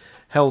actually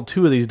held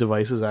 2 of these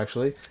devices,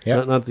 actually.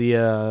 Yep. Not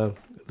the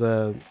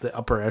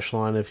upper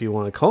echelon, if you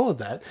want to call it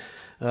that.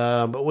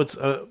 But what's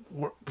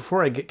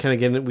before we get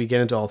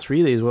into all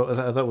 3 of these, what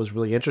I thought was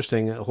really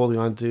interesting, holding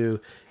on to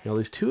at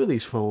least 2 of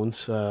these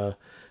phones,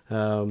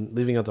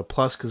 leaving out the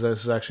Plus, because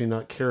this is actually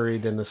not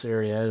carried in this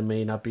area. It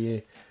may not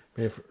be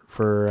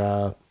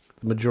for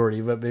the majority,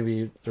 but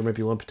maybe there might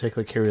be one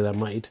particular carrier that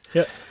might.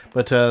 Yep.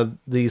 But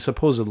the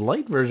supposed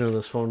light version of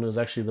this phone is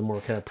actually the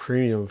more kind of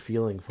premium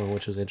feeling phone,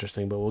 which is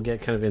interesting. But we'll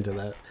get kind of into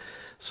that.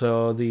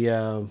 So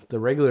the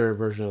regular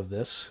version of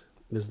this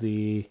is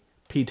the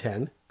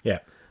P10. Yeah.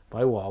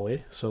 By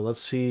Huawei. So let's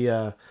see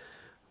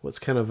what's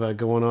kind of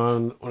going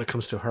on when it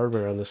comes to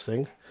hardware on this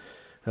thing.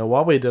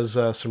 Huawei does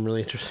some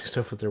really interesting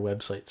stuff with their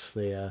websites.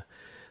 They're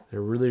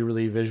really,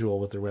 really visual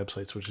with their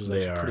websites, which is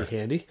actually pretty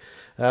handy.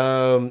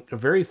 A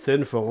very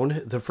thin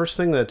phone. The first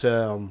thing that,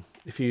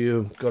 if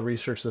you go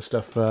research this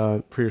stuff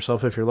for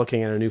yourself, if you're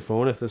looking at a new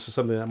phone, if this is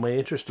something that might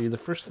interest you, the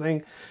first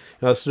thing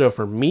that stood out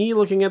for me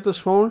looking at this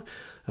phone,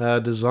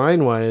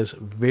 design-wise,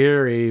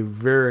 very,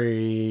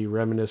 very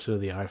reminiscent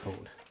of the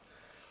iPhone.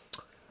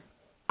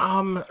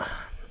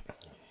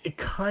 It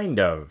kind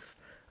of.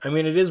 I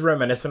mean, it is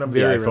reminiscent of the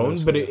Very iPhone,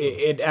 reminiscent but of the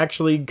it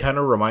actually kind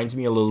of reminds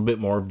me a little bit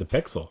more of the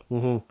Pixel.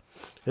 Mm-hmm.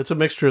 It's a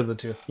mixture of the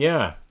two.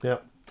 Yeah. Yeah.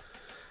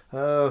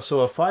 So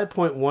a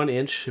 5.1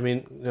 inch. I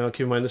mean,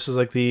 keep in mind this is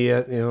like the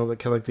the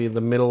kind of like the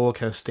middle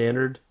kind of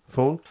standard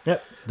phone.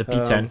 Yep. The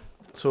P10.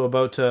 So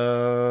about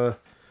the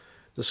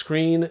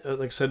screen,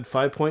 like I said,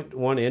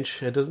 5.1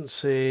 inch. It doesn't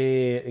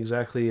say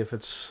exactly if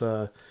it's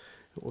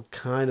what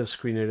kind of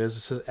screen it is.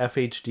 It says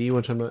FHD,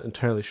 which I'm not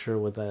entirely sure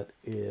what that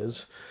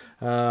is.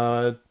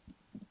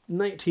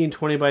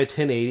 1920 by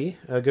 1080,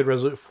 a good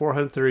resolution,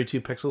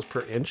 432 pixels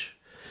per inch.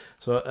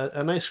 So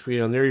a nice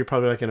screen on there. You're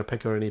probably not going to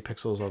pick out any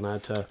pixels on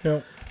that.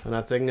 No. On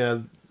that thing.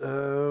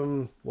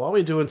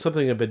 Huawei doing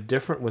something a bit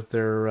different with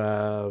their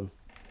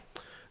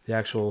the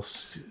actual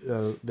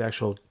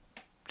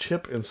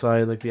chip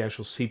inside, like the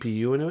actual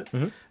CPU into it.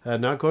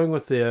 Not going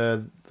with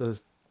the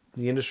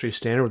industry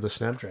standard with the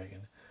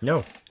Snapdragon.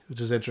 No.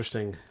 Which is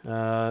interesting.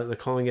 They're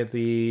calling it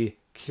the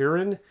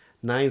Kirin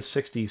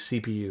 960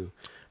 CPU.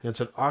 And it's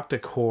an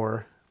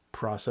octa-core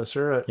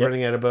processor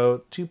running at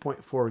about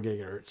 2.4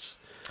 gigahertz.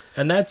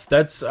 And that's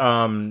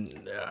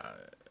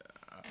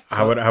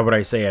how would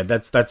I say it?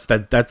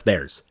 That's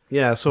theirs.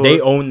 Yeah, so they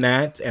own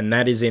that, and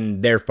that is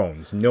in their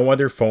phones. No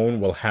other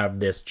phone will have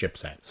this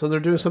chipset. So they're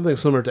doing something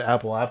similar to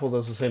Apple. Apple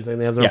does the same thing.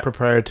 They have their own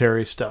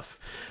proprietary stuff.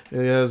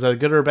 Is that a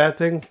good or a bad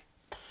thing?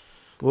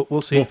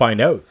 We'll see. We'll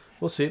find out.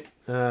 We'll see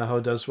how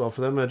it does well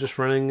for them. Just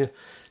running,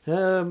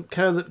 kind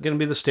of going to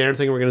be the standard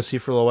thing we're going to see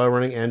for a little while.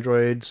 Running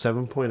Android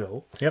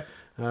 7.0. Yep.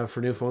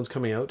 For new phones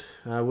coming out.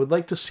 I would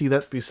like to see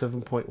that be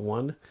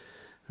 7.1.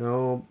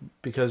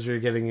 Because you're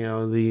getting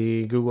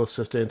the Google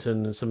Assistant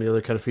and some of the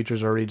other kind of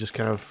features already just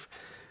kind of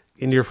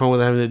into your phone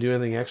without having to do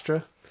anything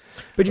extra.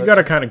 But you got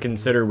to kind of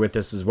consider with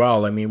this as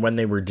well. I mean, when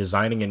they were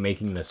designing and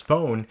making this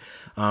phone,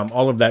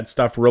 all of that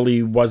stuff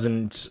really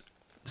wasn't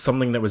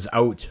something that was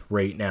out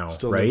right now,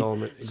 Still right?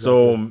 development, exactly.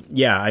 So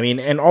yeah, I mean,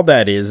 and all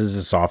that is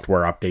a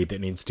software update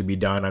that needs to be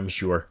done, I'm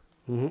sure.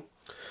 Mm-hmm.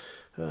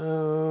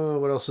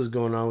 What else is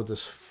going on with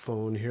this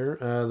phone here?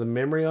 The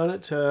memory on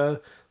it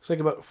looks like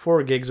about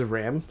 4 gigs of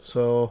RAM,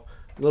 so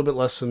a little bit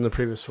less than the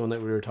previous one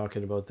that we were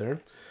talking about there.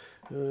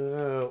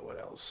 What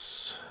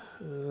else?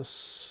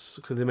 Looks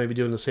like they might be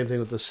doing the same thing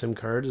with the SIM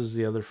cards as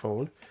the other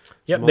phone.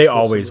 Yep, they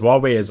always.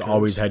 Huawei has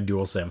always had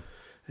dual SIM.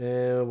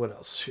 What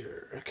else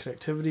here?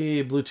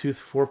 Connectivity, Bluetooth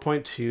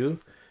 4.2.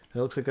 It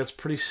looks like that's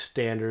pretty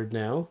standard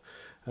now.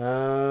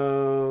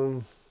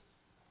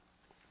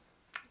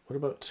 What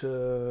about,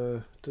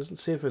 doesn't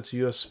say if it's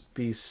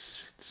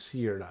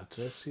USB-C or not.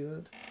 Did I see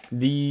that?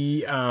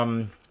 The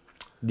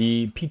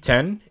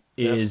P10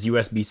 is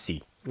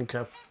USB-C.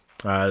 Okay.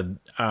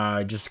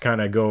 Just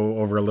kind of go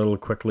over a little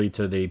quickly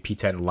to the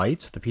P10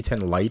 Lite. The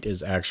P10 Lite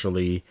is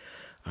actually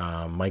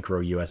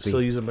micro USB.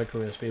 Still using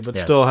micro USB, but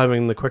Yes. still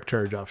having the quick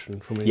charge option.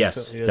 From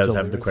Yes, it does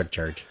have the quick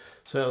charge.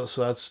 So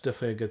that's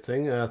definitely a good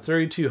thing.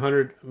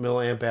 3,200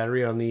 milliamp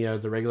battery on the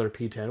regular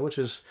P10, which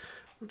is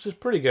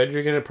pretty good.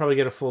 You're gonna probably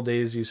get a full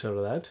day's use out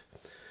of that.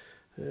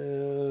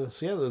 So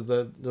yeah,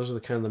 those are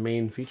the kind of the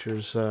main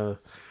features of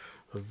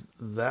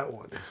that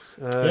one.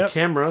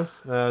 Camera,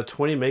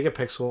 20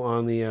 megapixel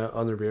on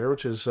the rear,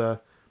 which is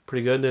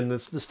pretty good, and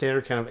it's the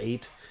standard kind of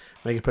 8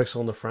 megapixel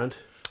on the front.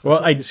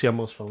 Well, you see on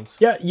most phones.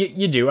 Yeah,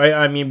 you do.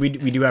 I mean, we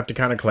do have to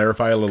kind of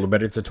clarify a little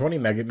bit. It's a 20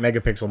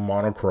 megapixel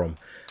monochrome,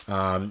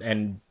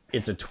 and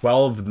it's a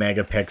 12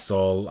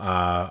 megapixel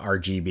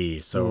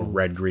RGB, so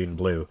red, green,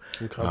 blue.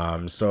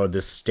 Okay. So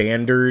the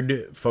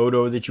standard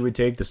photo that you would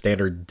take, the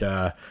standard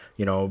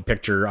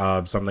picture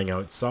of something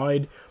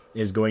outside,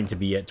 is going to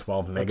be at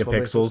 12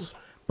 megapixels.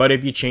 But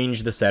if you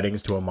change the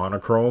settings to a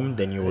monochrome,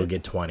 then you will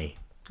get 20.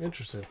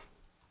 Interesting.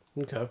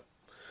 Okay.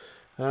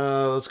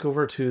 Let's go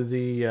over to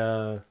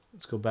the.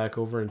 Let's go back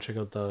over and check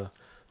out the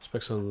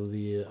specs on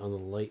the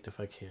Lite if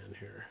I can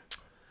here.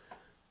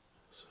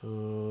 So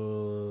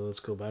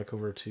let's go back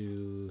over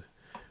to.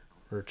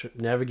 We're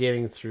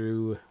navigating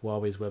through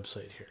Huawei's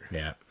website here.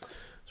 Yeah.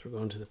 So we're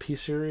going to the P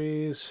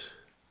series,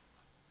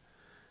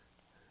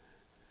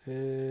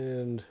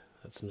 and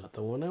that's not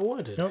the one I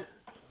wanted. Nope.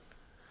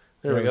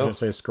 There we go. I was going to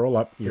say scroll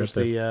up. Here's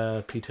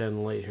the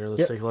P10 Lite here.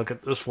 Let's take a look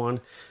at this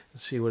one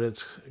and see what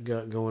it's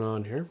got going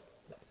on here.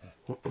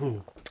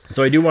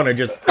 So I do want to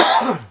just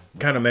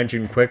kind of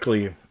mention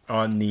quickly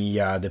on the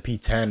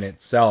P10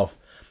 itself.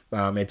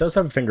 It does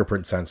have a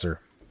fingerprint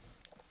sensor.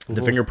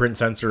 The fingerprint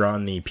sensor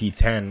on the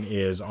P10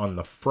 is on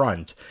the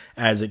front,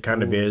 as it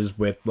kind of is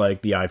with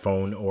like the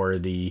iPhone or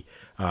the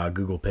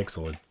Google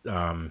Pixel.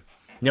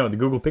 No, the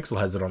Google Pixel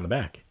has it on the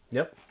back.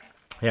 Yep.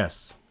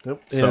 Yes.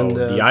 Yep. So and,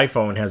 the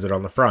iPhone has it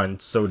on the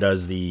front. So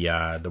does the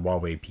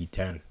Huawei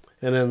P10.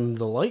 And then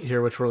the Lite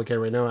here, which we're looking at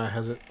right now,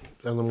 has it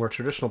on the more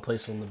traditional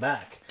place on the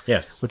back.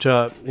 Yes. Which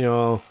I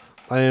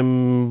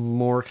am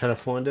more kind of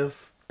fond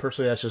of.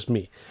 Personally, that's just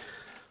me.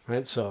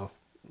 Right? So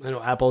I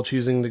know Apple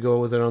choosing to go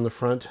with it on the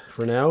front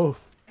for now.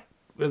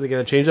 Are they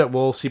going to change that?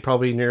 We'll see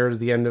probably near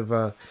the end of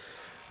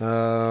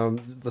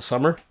the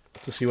summer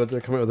to see what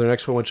they're coming with their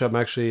next one, which I'm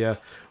actually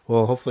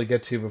will hopefully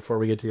get to before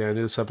we get to the end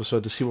of this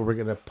episode to see what we're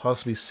going to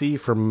possibly see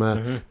from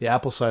the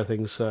Apple side of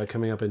things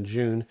coming up in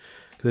June.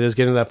 Because it is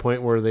getting to that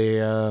point where they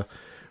are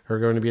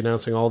going to be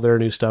announcing all their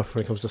new stuff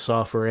when it comes to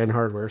software and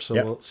hardware. So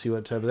we'll see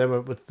what type of them.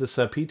 But with this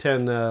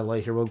P10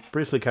 Lite here, we'll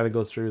briefly kind of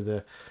go through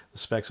the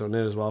specs on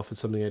it as well if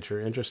it's something that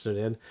you're interested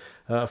in.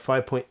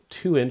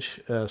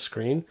 5.2-inch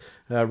screen,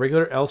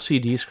 regular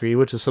LCD screen,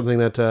 which is something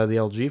that the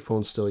LG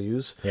phones still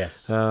use.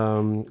 Yes.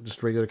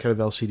 Just regular kind of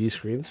LCD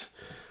screens.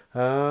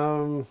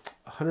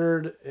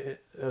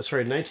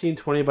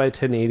 1920 by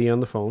 1080 on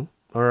the phone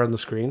or on the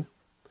screen.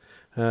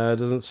 It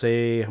doesn't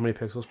say how many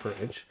pixels per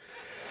inch.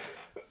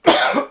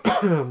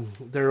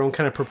 their own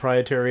kind of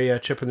proprietary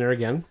chip in there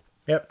again.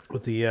 Yep.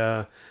 With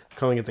the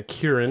calling it the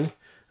Kirin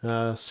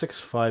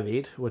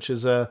 658, which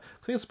is I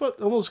think it's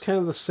about almost kind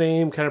of the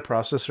same kind of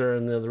processor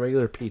in the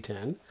regular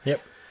P10.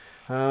 Yep.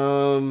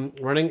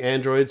 Running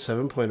Android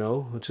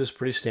 7.0, which is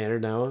pretty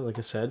standard now. Like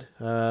I said,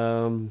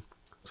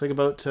 looks like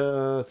about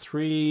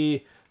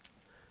 3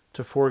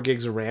 to 4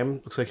 gigs of RAM.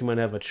 Looks like you might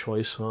have a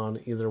choice on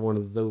either one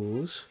of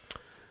those.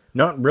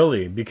 Not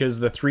really,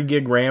 because the 3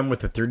 gig RAM with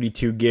the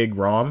 32 gig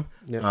ROM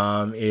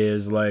Yep.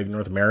 is like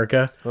North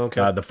America.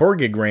 Okay. The 4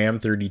 gig RAM,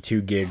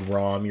 32 gig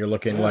ROM, you're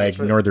looking Yeah, like that's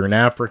right. Northern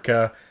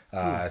Africa,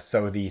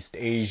 Southeast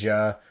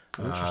Asia,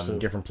 Interesting.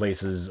 different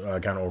places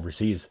kind of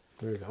overseas.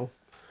 There you go.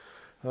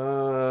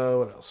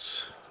 What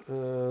else?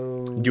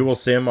 Dual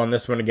SIM on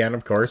this one again,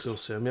 of course. Dual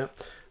SIM, yep.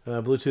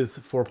 Bluetooth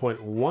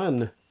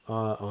 4.1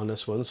 on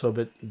this one, so a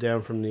bit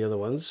down from the other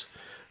ones.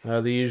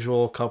 The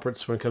usual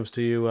culprits when it comes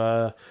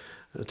to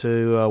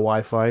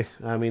Wi-Fi.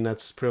 I mean,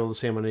 that's pretty well the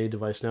same on any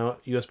device now.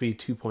 USB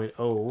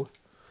 2.0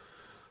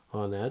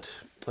 on that.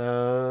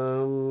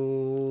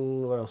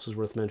 What else is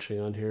worth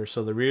mentioning on here?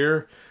 So the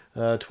rear,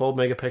 12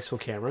 megapixel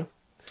camera.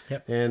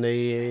 Yep. And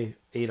a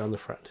 8 on the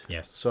front.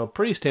 Yes. So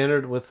pretty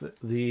standard with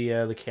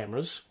the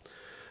cameras.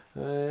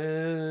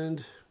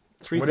 And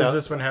 3,000 What does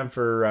this one have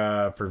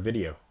for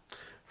video?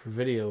 for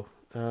video.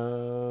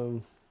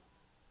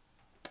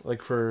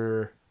 Like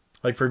for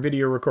Like for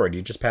video record,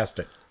 you just passed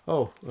it.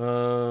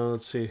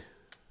 let's see.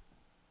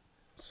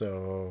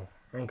 So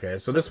okay,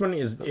 so this one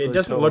is. really It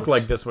doesn't tells look us.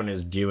 like this one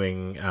is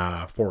doing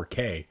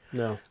 4K.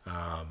 No.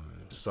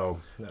 So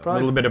a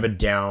Probably- little bit of a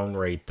down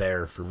right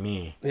there for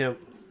me. Yeah.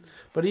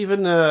 But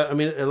even I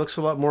mean, it looks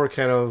a lot more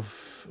kind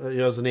of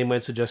as the name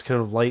might suggest,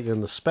 kind of light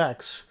in the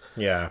specs.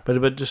 Yeah.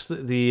 But just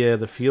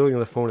the feeling of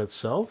the phone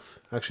itself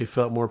actually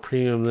felt more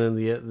premium than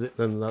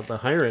the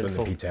higher end Than the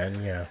phone,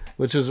 P10, yeah.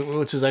 which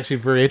is actually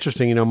very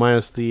interesting.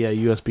 Minus the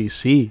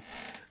USB-C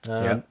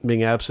Yeah.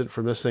 being absent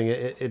from this thing,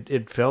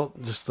 it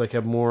felt just like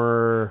a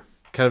more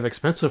kind of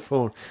expensive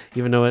phone,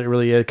 even though it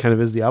really kind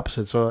of is the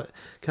opposite. So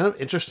kind of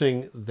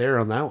interesting there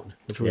on that one,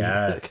 which was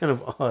Yeah. kind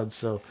of odd.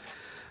 So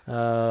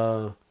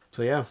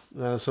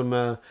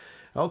some.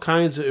 All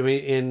kinds. I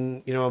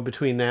mean, in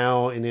between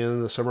now and the end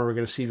of the summer, we're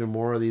going to see even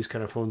more of these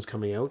kind of phones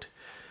coming out.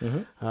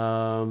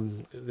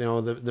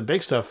 The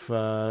big stuff is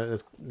going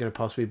to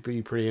possibly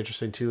be pretty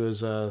interesting too. Is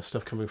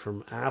stuff coming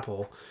from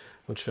Apple,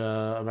 which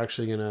I'm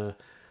actually going to.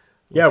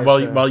 Yeah,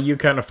 while you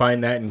kind of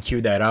find that and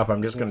cue that up,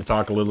 I'm just going to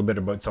talk a little bit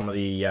about some of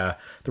the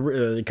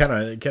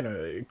kind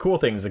of cool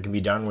things that can be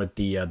done with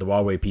the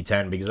Huawei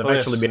P10, because I've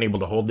actually been able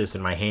to hold this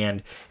in my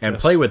hand and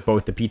play with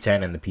both the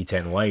P10 and the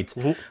P10 Lite.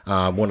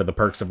 One of the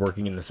perks of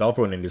working in the cell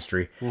phone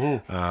industry.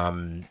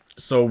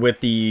 So with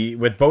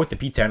both the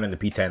P10 and the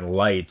P10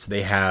 Lites,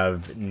 they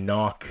have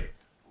knock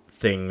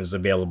things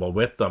available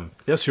with them.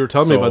 Yes, you were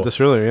telling me about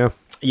this earlier. Yeah.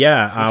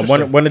 Yeah,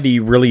 one of the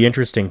really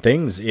interesting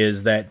things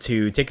is that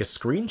to take a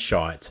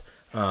screenshot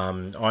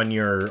on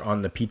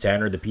the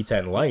P10 or the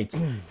P10 Lite,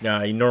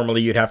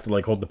 normally you'd have to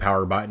like hold the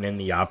power button in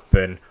the up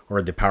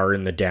or the power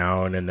in the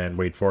down, and then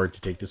wait for it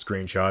to take the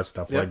screenshot,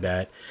 stuff like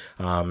that.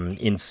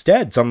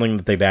 Instead, something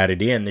that they've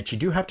added in that you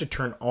do have to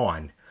turn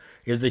on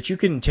is that you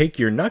can take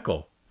your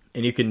knuckle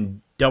and you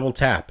can double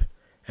tap,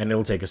 and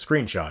it'll take a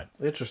screenshot.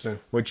 Interesting.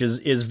 Which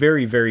is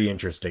very, very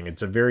interesting.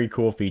 It's a very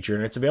cool feature,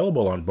 and it's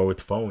available on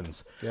both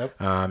phones. Yep.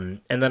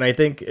 And then I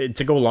think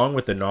to go along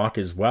with the knock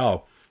as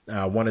well,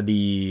 one of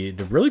the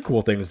really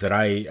cool things that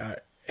I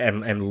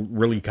am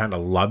really kind of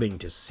loving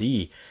to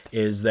see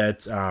is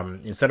that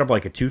instead of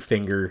like a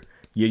 2-finger,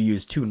 you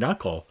use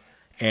 2-knuckle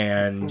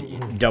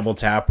and double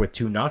tap with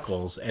 2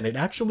 knuckles, and it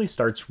actually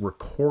starts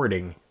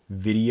recording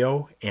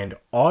video and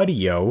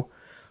audio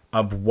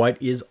of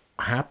what is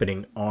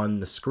happening on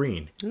the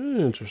screen.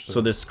 Interesting.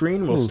 So the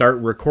screen will start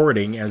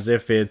recording as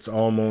if it's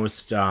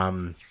almost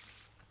what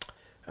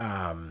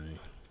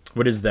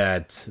is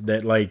that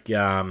like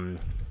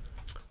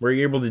where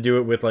you're able to do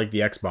it with like the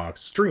Xbox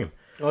Stream.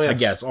 Oh, yes. I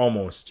guess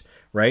almost,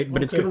 right?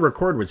 But it's going to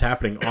record what's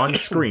happening on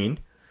screen,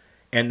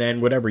 and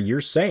then whatever you're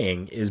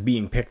saying is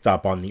being picked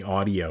up on the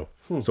audio.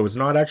 So it's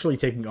not actually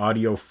taking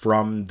audio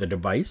from the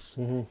device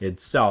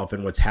itself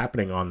and what's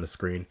happening on the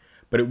screen,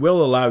 but it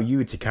will allow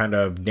you to kind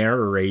of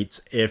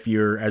narrate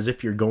as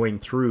if you're going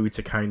through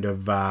to kind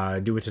of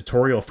do a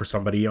tutorial for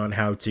somebody on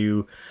how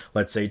to,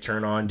 let's say,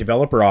 turn on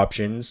developer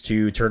options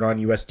to turn on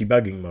US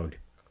debugging mode.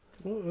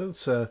 Well,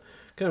 that's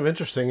kind of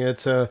interesting.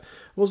 It's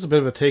was a bit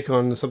of a take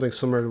on something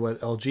similar to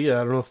what LG. I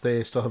don't know if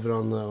they still have it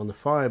on the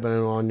 5, but I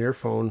know on your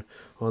phone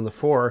on the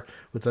 4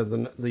 with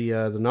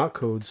the knock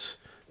codes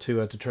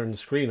to turn the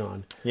screen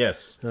on.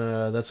 Yes.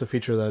 That's a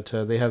feature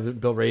that they have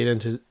built right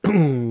into.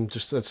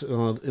 Just that's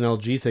an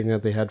LG thing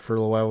that they had for a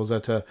little while. Was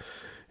that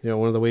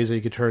one of the ways that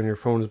you could turn your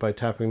phone is by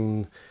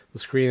tapping the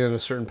screen in a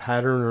certain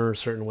pattern or a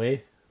certain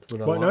way.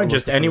 Well, no,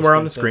 just anywhere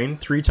on the screen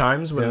 3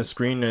 times when the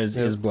screen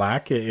is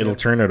black, it'll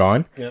turn it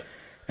on. Yeah.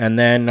 And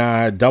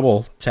then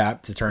double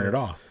tap to turn it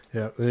off.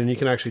 Yeah, and then you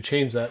can actually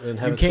change that and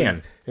have You it sync.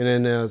 can.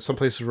 And then some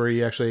places where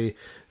you actually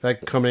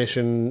that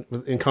combination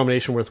in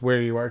combination with where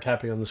you are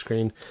tapping on the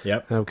screen,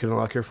 Yep. can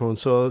unlock your phone.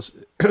 So it's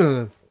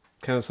kind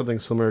of something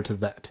similar to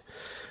that.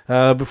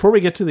 Before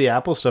we get to the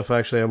Apple stuff,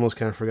 actually, I almost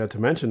kind of forgot to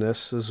mention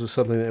this. This was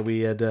something that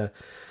we had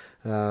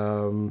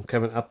kind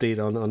of an update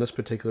on this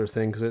particular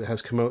thing because it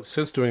has come out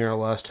since doing our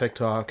last Tech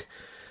Talk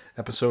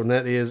episode, and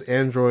that is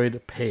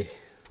Android Pay.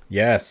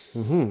 Yes.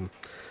 Mm-hmm.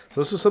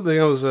 So this is something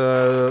I was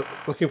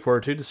looking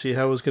forward to see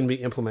how it was going to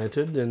be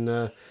implemented,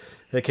 and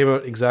it came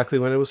out exactly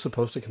when it was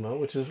supposed to come out,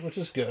 which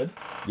is good.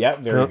 Yeah,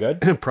 very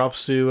good.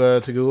 Props to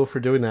Google for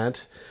doing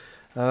that.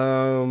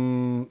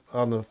 On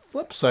the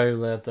flip side of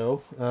that,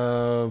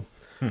 though,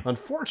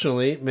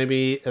 unfortunately,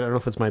 maybe I don't know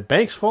if it's my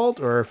bank's fault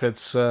or if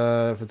it's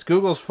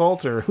Google's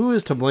fault or who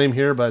is to blame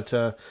here, but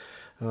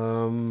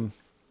my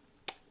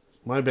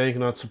bank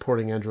not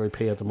supporting Android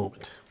Pay at the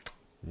moment.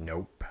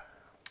 Nope.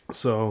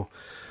 So,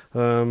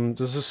 am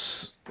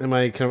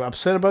I kind of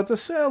upset about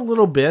this? A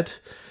little bit.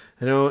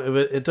 I know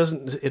it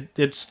doesn't.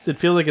 It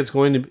feels like it's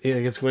going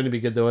to be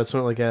good though. It's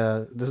not like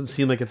it doesn't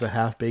seem like it's a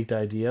half baked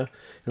idea.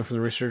 From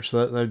the research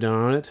that I've done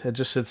on it,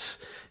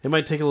 it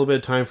might take a little bit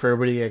of time for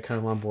everybody to get kind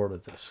of on board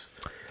with this.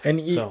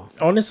 And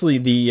honestly,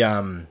 the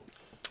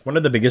one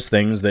of the biggest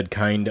things that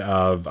kind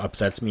of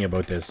upsets me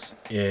about this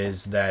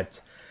is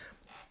that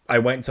I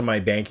went to my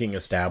banking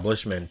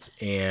establishment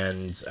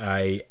and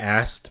I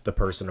asked the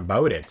person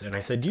about it, and I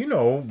said, "Do you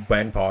know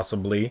when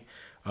possibly,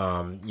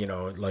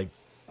 like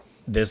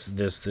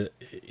this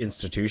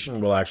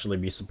institution will actually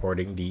be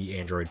supporting the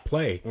Android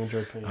Play,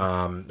 Android Pay.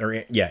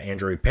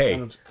 Android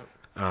Pay?"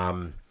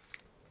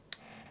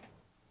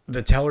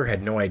 The teller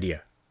had no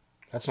idea.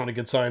 That's not a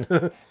good sign.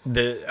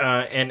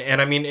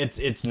 And I mean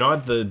it's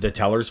not the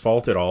teller's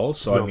fault at all.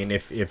 So no. I mean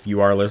if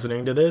you are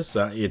listening to this,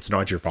 it's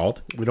not your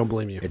fault. We don't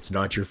blame you. It's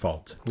not your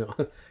fault. No,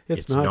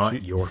 it's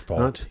not your fault.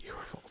 Not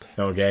your fault.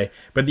 Okay,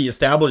 but the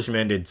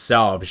establishment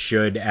itself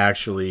should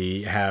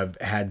actually have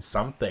had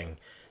something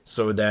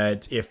so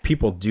that if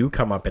people do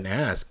come up and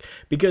ask,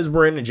 because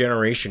we're in a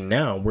generation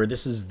now where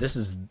this is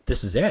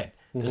it.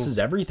 This is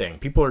everything.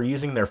 People are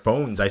using their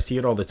phones. I see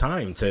it all the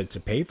time to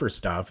pay for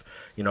stuff,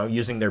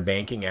 using their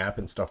banking app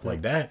and stuff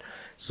like that.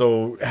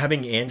 So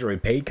having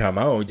Android Pay come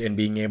out and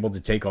being able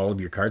to take all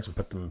of your cards and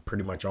put them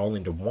pretty much all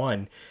into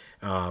one,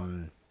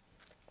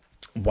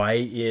 why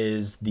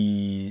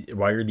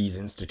are these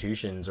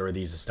institutions or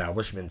these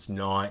establishments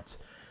not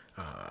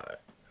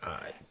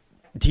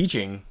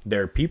teaching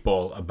their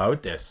people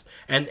about this?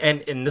 And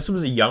this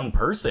was a young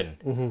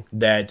person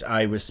that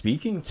I was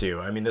speaking to.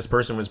 I mean, this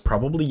person was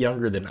probably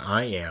younger than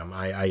I am,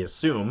 I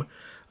assume,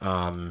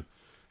 and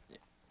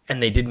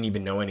they didn't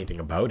even know anything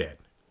about it.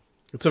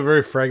 It's a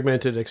very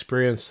fragmented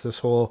experience, this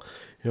whole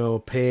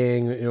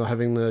paying,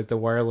 having the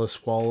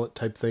wireless wallet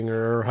type thing,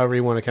 or however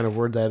you want to kind of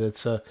word that.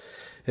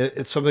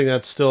 It's something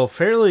that's still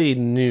fairly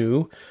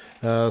new.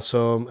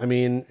 So I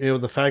mean,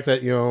 the fact that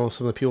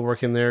some of the people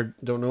working there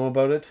don't know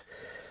about it,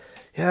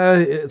 yeah,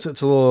 it's a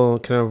little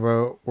kind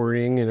of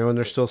worrying, and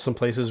there's still some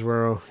places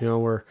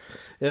where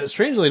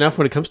strangely enough,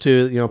 when it comes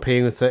to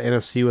paying with the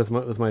NFC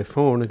with my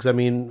phone, because I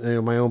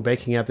mean my own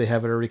banking app, they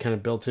have it already kind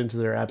of built into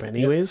their app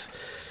anyways. Yep.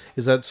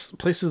 Is that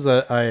places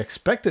that I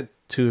expect it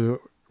to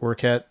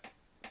work at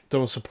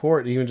don't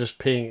support even just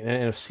paying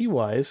NFC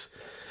wise.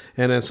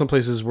 And then some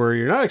places where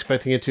you're not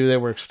expecting it to,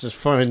 that works just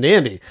fine and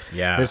dandy.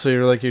 Yeah. And so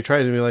you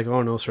try to be like,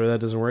 oh no, sir, that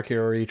doesn't work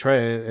here, or you try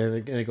it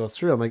and it goes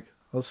through. I'm like,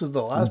 well, this is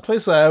the last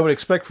place that I would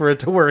expect for it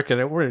to work,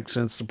 and it works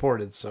and it's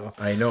supported. So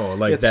I know,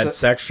 like that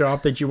sex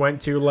shop that you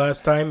went to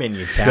last time, and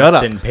you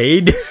tapped and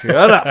paid.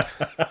 Shut up.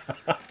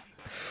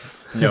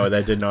 No,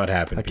 that did not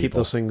happen. I keep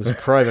those things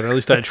private, or at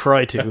least I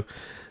try to,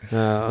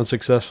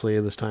 unsuccessfully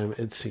this time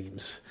it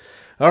seems.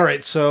 All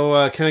right,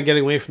 so kind of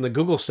getting away from the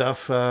Google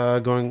stuff,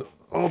 going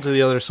all to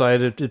the other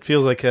side. It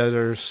feels like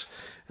there's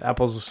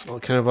Apple's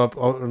kind of up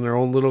in their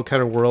own little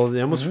kind of world.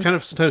 They almost kind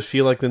of sometimes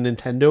feel like the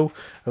Nintendo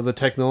of the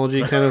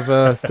technology kind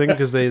of thing,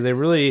 because they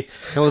really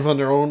kind of live on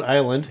their own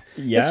island.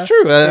 Yeah, it's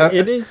true.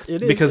 It is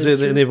because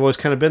they've always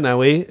kind of been that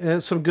way.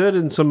 Some good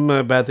and some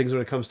bad things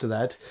when it comes to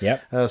that.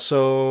 Yep.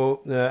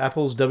 So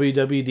Apple's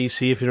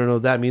WWDC, if you don't know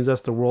what that means,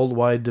 that's the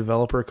Worldwide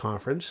Developer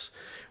Conference,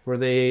 where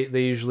they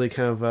usually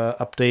kind of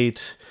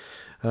update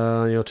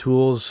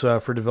tools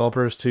for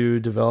developers to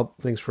develop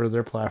things for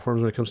their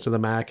platforms when it comes to the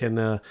Mac and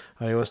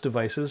iOS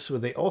devices.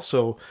 But they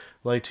also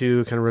like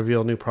to kind of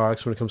reveal new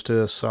products when it comes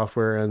to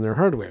software and their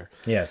hardware.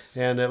 Yes.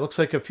 And it looks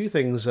like a few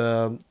things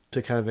to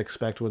kind of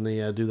expect when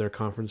they do their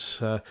conference.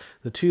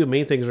 The two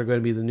main things are going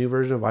to be the new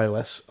version of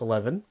iOS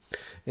 11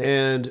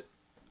 and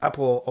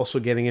Apple also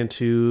getting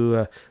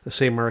into the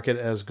same market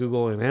as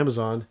Google and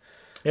Amazon.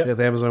 Yep.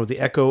 With Amazon with the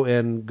Echo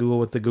and Google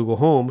with the Google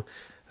Home.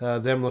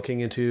 Them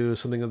looking into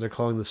something that they're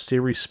calling the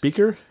Siri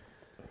speaker.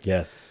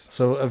 Yes.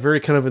 So a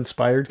very kind of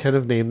inspired kind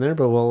of name there,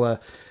 but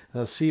we'll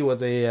see what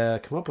they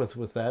come up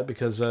with that,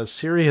 because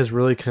Siri has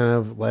really kind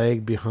of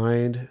lagged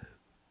behind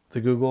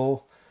the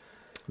Google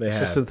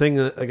Assistant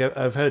thing.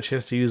 I've had a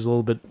chance to use a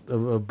little bit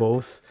of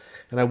both,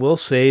 and I will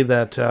say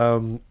that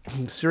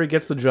Siri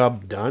gets the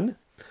job done,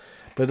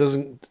 but it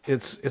doesn't.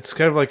 It's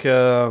kind of like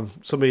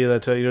somebody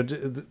that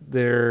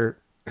they're,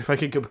 if I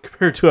could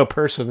compare it to a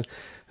person,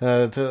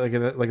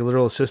 to like a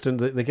literal assistant,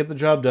 they get the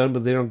job done,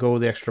 but they don't go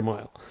the extra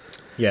mile.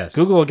 Yes.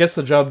 Google gets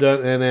the job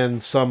done and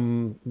then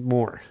some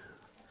more,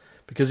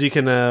 because you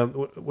can.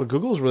 What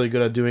Google is really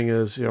good at doing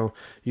is you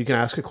can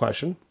ask a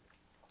question,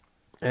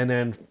 and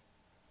then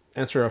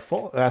ask a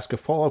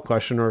follow-up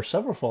question or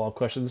several follow-up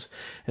questions,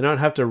 and not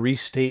have to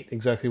restate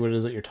exactly what it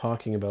is that you're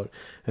talking about,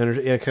 and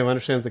kind of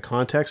understand the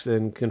context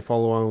and can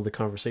follow on with the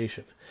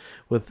conversation.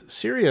 With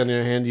Siri, on the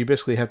other hand, you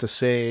basically have to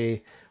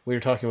say what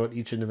you're talking about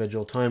each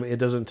individual time. It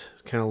doesn't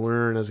kind of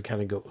learn as it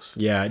kind of goes.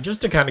 Yeah,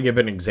 just to kind of give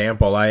an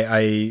example,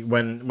 I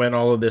when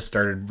all of this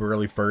started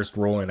really first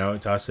rolling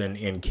out to us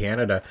in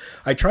Canada,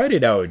 I tried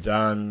it out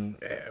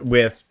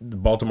with the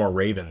Baltimore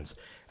Ravens.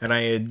 And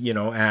I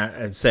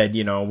had, said,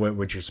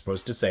 what you're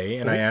supposed to say.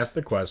 And I asked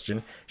the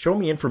question, show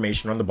me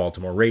information on the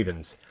Baltimore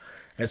Ravens.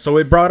 And so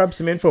it brought up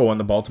some info on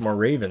the Baltimore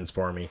Ravens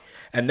for me.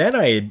 And then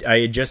I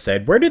had just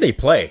said, where do they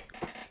play?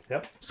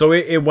 Yep. So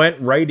it went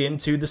right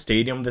into the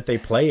stadium that they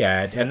play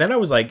at. And then I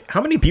was like,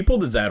 how many people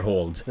does that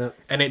hold? Yep.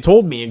 And it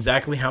told me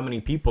exactly how many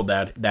people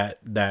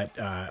that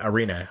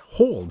arena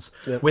holds,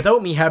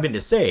 without me having to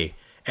say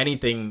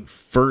anything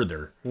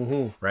further.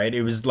 Mm-hmm. Right?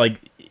 It was like,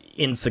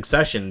 in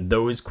succession,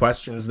 those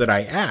questions that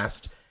I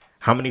asked,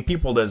 how many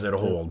people does it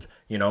hold?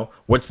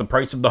 What's the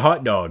price of the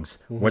hot dogs?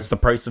 Mm-hmm. What's the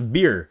price of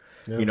beer?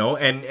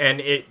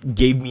 And it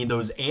gave me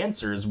those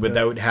answers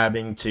without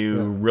having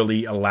to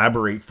really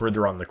elaborate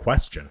further on the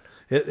question.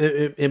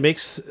 It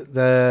makes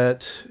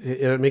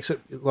it makes it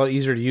a lot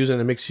easier to use, and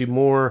it makes you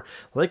more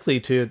likely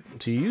to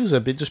use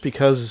it, just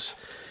because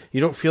you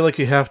don't feel like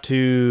you have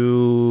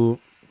to.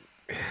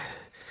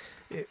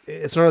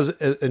 It's not as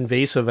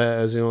invasive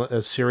as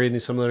as Siri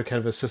and some other kind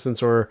of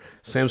assistants, or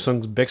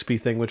Samsung's Bixby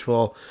thing, which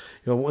will,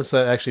 once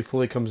that actually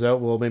fully comes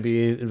out, we'll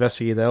maybe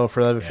investigate that.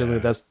 For that, I feel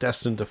like that's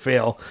destined to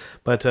fail,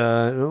 but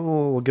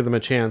we'll give them a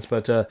chance.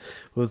 But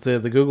with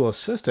the Google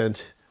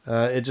Assistant,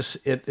 I use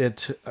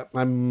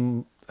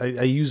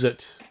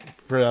it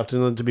very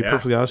often. To be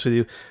perfectly honest with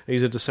you, I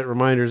use it to set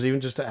reminders, even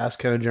just to ask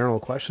kind of general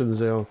questions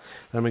that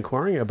I'm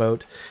inquiring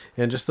about,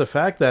 and just the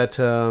fact that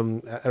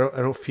I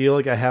don't feel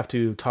like I have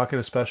to talk in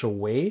a special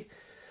way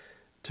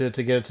to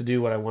get it to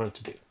do what I want it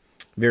to do.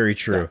 Very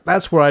true.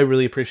 That's what I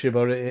really appreciate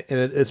about it, and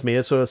it's made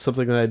it so it's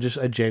something that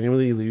I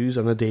genuinely use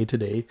on a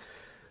day-to-day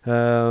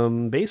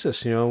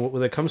basis.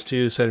 When it comes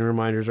to setting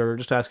reminders or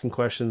just asking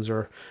questions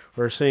or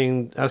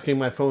asking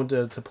my phone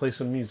to play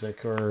some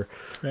music or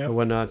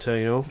whatnot.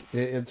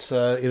 It's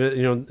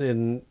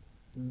in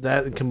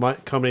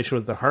that combination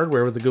with the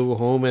hardware, with the Google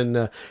Home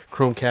and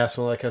Chromecast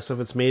and all that kind of stuff,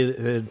 it's made it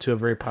into a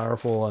very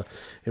powerful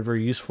and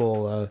very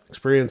useful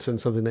experience, and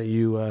something that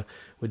you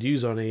would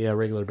use on a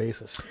regular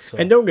basis. So.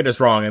 And don't get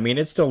us wrong, I mean,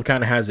 it still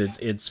kind of has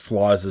its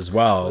flaws as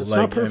well. It's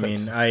not perfect. I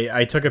mean,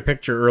 I took a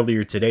picture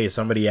earlier today.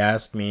 Somebody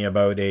asked me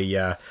about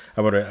a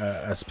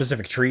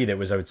specific tree that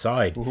was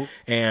outside,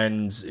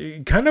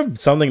 and kind of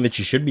something that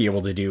you should be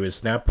able to do is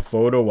snap a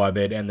photo of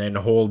it and then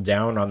hold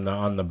down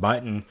on the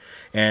button,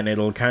 and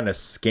it'll kind of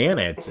scan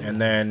it,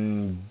 and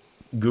then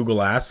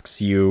Google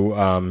asks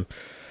you,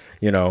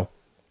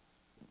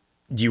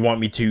 do you want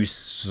me to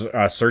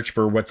search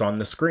for what's on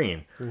the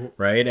screen,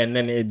 right? And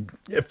then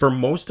for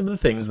most of the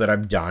things that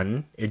I've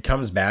done, it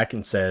comes back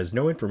and says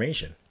no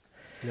information.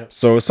 Yep.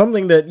 So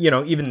something that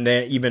even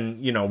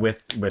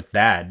with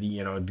that,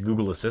 the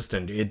Google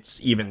Assistant,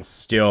 it's even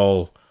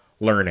still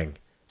learning.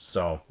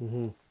 So.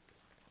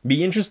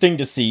 Be interesting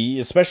to see,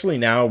 especially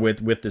now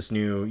with this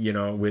new,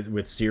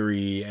 with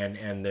Siri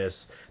and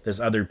this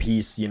other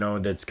piece,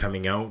 that's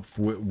coming out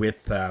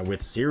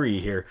with Siri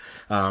here.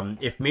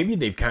 If maybe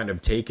they've kind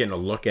of taken a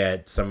look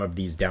at some of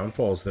these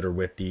downfalls that are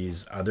with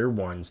these other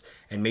ones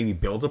and maybe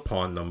build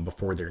upon them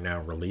before they're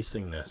now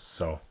releasing this.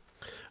 So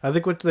I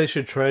think what they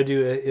should try to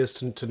do is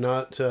to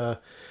not, because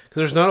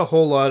there's not a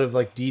whole lot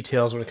of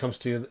details when it comes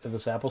to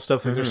this Apple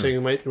stuff. They're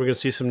saying we're going to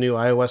see some new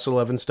iOS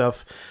 11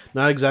 stuff.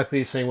 Not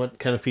exactly saying what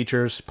kind of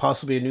features.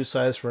 Possibly a new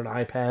size for an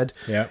iPad.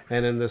 Yeah.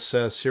 And then this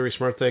Siri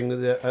Smart thing.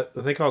 I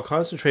think I'll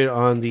concentrate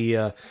on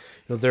the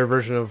their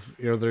version of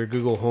their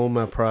Google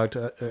Home product.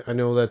 I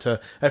know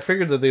that I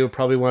figured that they would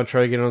probably want to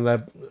try to get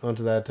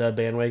onto that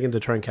bandwagon to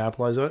try and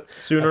capitalize on it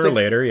sooner or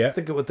later. Yeah. I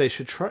think what they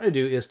should try to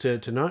do is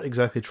to not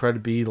exactly try to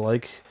be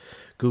like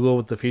Google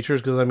with the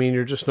features, because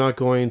you're just not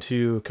going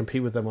to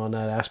compete with them on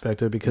that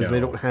aspect of it, because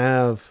they don't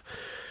have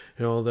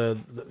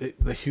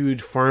the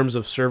huge farms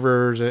of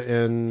servers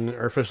and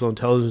artificial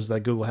intelligence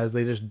that Google has.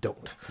 They just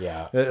don't.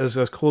 Yeah. As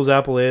cool as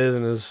Apple is,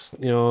 and as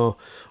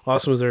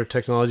awesome as their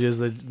technology is,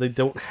 they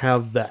don't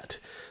have that.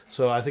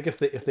 So I think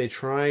if they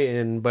try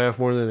and bite off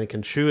more than they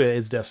can chew,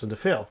 it's destined to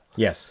fail.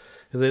 Yes.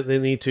 They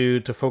need to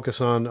focus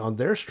on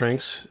their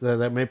strengths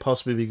that may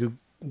possibly be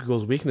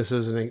Google's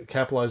weaknesses, and then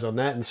capitalize on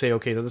that and say,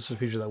 okay, now this is a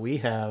feature that we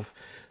have.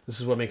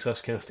 This is what makes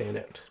us kind of stand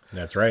out.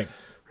 That's right.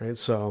 right?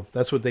 So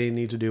that's what they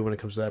need to do when it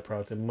comes to that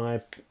product, in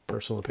my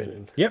personal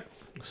opinion. Yep.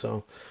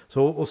 So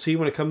we'll see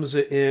when it comes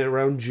in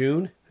around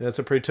June. That's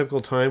a pretty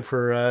typical time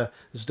for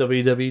this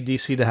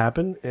WWDC to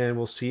happen, and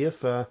we'll see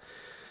if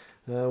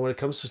when it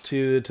comes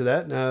to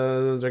that,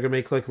 they're gonna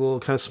make like little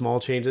kind of small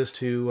changes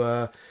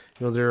to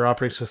their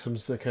operating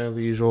systems, the kind of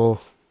the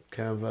usual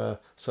kind of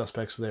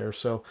suspects there.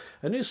 So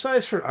a new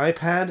size for an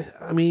iPad.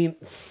 I mean,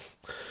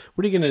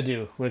 what are you gonna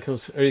do when it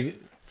comes? Are you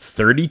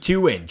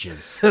 32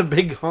 inches. a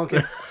big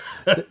honking?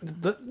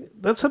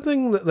 That's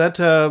something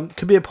that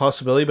could be a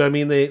possibility, but I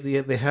mean,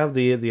 they have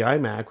the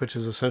iMac, which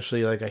is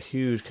essentially like a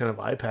huge kind of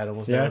iPad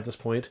almost now at this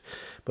point.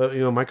 But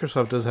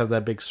Microsoft does have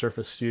that big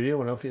Surface Studio.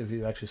 I don't know if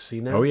you've actually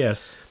seen that. Oh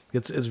yes,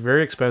 it's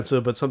very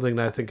expensive, but something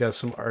that I think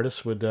some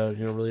artists would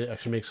really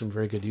actually make some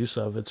very good use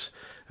of. It's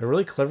a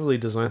really cleverly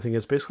designed thing.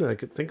 It's basically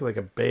like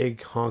a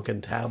big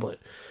honking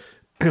tablet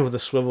with a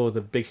swivel with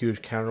a big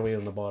huge counterweight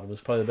on the bottom.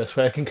 Is probably the best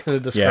way I can kind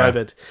of describe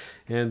it.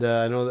 And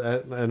I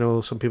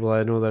know some people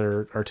I know that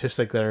are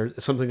artistic, that are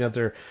something that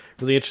they're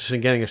really interested in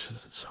getting. It's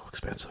just, it's so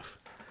expensive.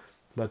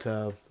 But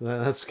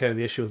that's kind of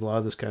the issue with a lot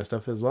of this kind of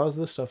stuff. Is a lot of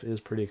this stuff is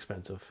pretty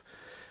expensive.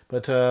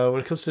 But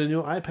when it comes to the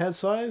new iPad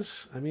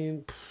size, I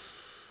mean,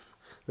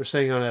 they're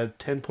saying on a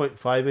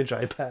 10.5 inch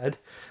iPad,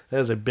 that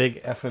is a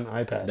big effing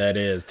iPad. that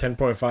is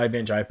 10.5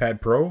 inch iPad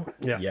Pro.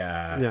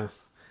 Yeah.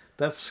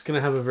 That's going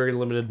to have a very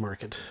limited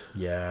market.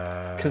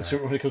 Yeah.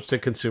 When it comes to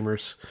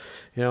consumers,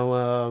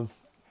 when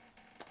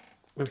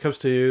it comes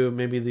to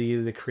maybe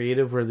the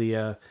creative or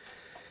the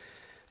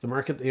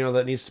market,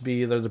 that needs to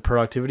be the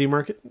productivity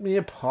market.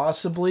 Yeah,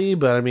 possibly,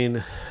 but I mean,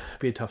 it'd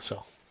be a tough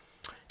sell.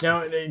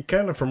 Now,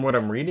 kind of from what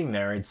I'm reading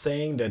there, it's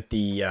saying that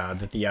the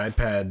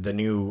iPad, the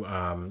new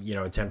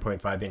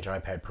 10.5 inch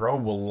iPad Pro,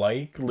 will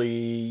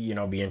likely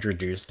be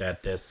introduced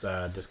at this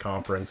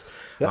conference.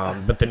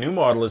 But the new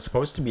model is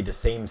supposed to be the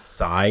same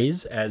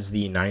size as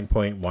the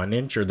 9.1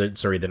 inch or the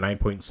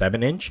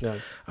 9.7 inch. Yeah.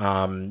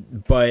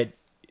 But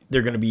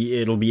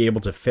it'll be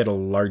able to fit a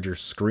larger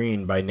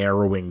screen by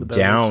narrowing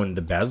down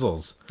the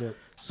bezels. Yeah.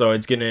 So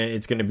it's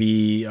gonna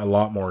be a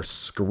lot more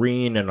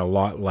screen and a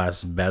lot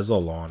less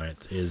bezel on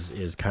it.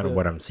 Is kind of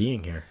what I'm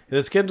seeing here. And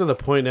it's getting to the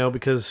point now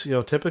because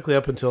typically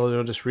up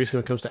until just recently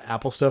when it comes to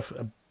Apple stuff,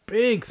 a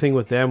big thing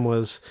with them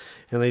was,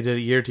 and they did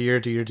it year to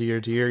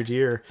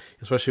year,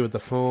 especially with the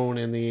phone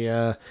and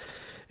the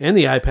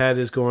iPad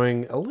is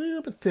going a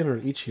little bit thinner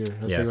each year.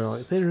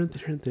 Yes. Thinner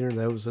and thinner.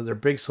 That was their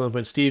big selling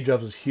point. Steve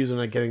Jobs was huge on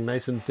it, getting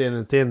nice and thin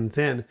and thin and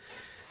thin.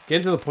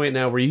 Getting to the point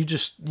now where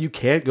you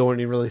can't go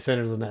any really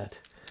thinner than that.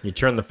 You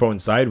turn the phone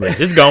sideways,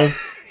 it's gone.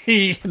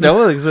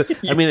 No, I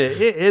mean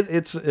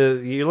it's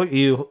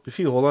if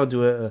you hold on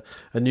to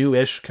a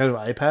new-ish kind of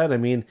iPad, I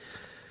mean,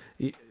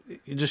 I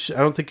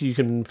don't think you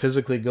can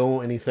physically go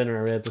any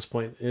thinner at this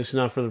point. It's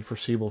not for the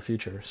foreseeable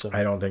future. So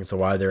I don't think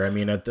so either. I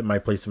mean, at my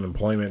place of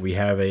employment, we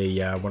have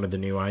one of the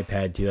new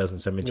iPad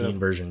 2017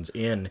 versions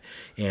in,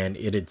 and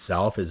it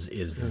itself is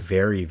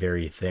very,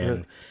 very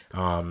thin.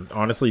 Yeah.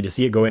 Honestly, to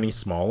see it go any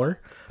smaller,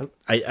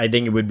 I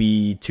think it would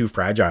be too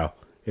fragile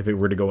if it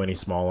were to go any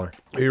smaller.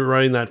 You're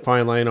running that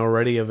fine line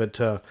already of it,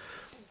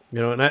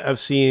 and I've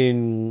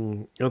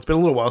seen, it's been a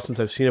little while since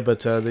I've seen it,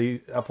 but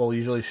Apple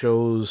usually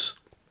shows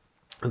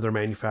their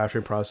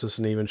manufacturing process,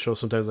 and they even show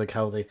sometimes like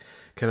how they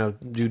kind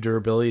of do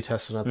durability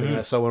tests and that thing.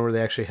 I saw one where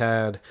they actually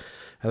had,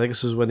 I think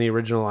this was when the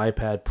original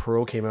iPad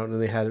Pro came out,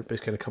 and they had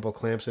basically a couple of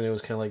clamps, and it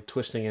was kind of like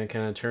twisting and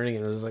kind of turning,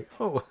 and it was like,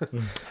 oh,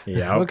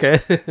 yeah, okay,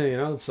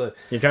 it's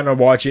you kind of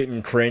watch it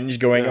and cringe,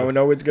 going, oh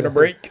no, it's gonna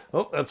break.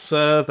 Oh, that's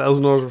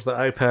 $1,000 worth of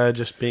iPad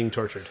just being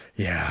tortured.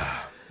 Yeah,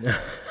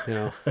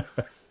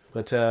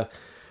 but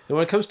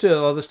when it comes to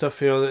a lot of this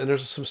stuff, and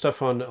there's some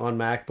stuff on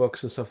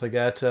MacBooks and stuff like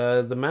that.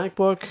 The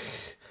MacBook,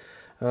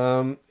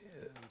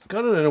 it's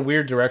gone in a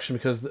weird direction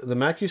because the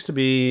Mac used to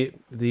be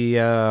the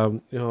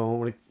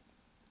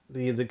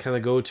the kind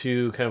of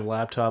go-to kind of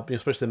laptop,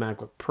 especially the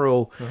MacBook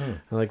Pro,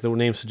 like the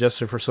name suggests,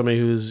 for somebody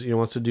who's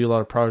wants to do a lot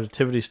of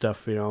productivity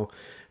stuff, and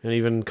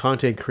even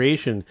content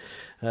creation.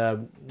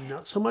 Not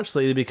so much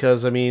lately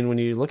because I mean, when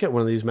you look at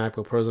one of these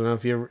MacBook Pros, I don't know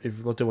if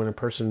you've looked at one in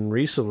person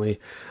recently.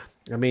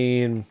 I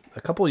mean,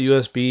 a couple of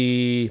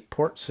USB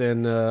ports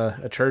and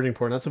a charging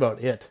port, and that's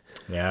about it.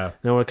 Yeah.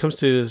 Now, when it comes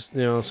to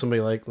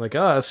somebody like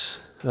us,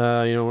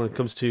 when it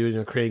comes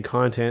to creating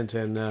content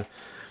and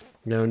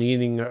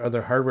needing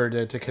other hardware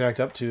to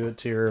connect up to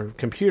your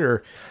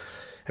computer,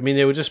 I mean,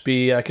 it would just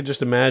be, I could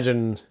just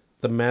imagine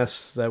the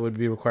mess that would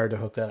be required to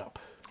hook that up.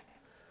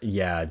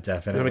 Yeah,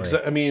 definitely.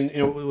 I mean,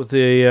 with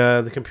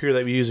the computer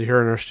that we use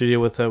here in our studio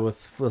with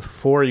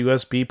 4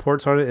 USB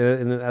ports on it,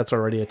 and that's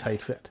already a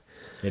tight fit.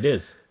 It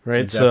is.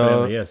 Right, it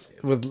definitely is.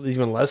 With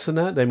even less than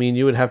that, I mean,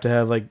 you would have to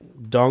have like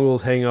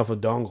dongles hanging off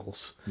of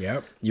dongles.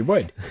 Yep, you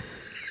would.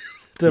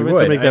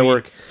 to make that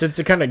work.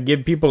 To kind of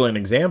give people an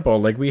example,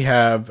 like we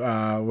have,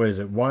 what is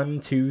it, 1,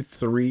 2,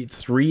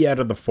 3 out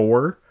of the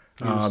 4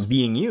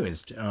 being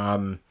used,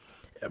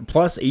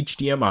 plus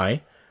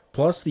HDMI,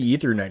 plus the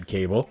Ethernet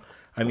cable.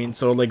 I mean,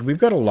 so like we've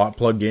got a lot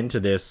plugged into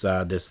this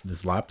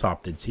this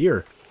laptop that's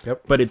here.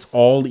 Yep. But it's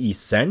all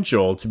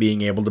essential to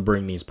being able to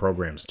bring these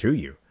programs to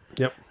you.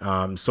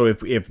 Yep. So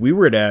if we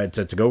were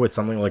to go with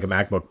something like a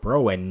MacBook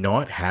Pro and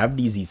not have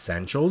these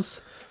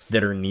essentials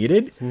that are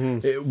needed,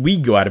 we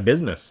go out of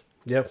business.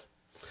 Yep.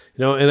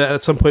 And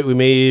at some point we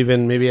may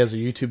even, maybe as a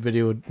YouTube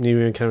video, would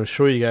even kind of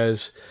show you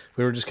guys.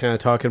 We were just kind of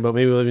talking about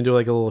maybe we'll even do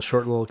like a little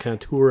short little kind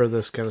of tour of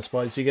this kind of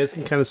spot, so you guys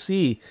can kind of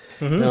see,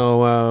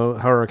 how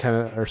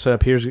our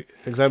setup here is.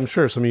 Because I'm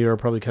sure some of you are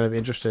probably kind of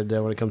interested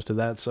when it comes to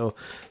that. So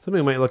something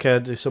we might look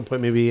at some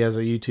point, maybe as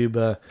a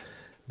YouTube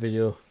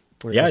video.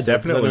 Yeah,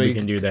 definitely we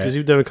can do that. Because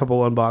you've done a couple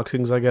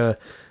unboxings. I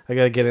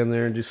gotta get in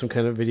there and do some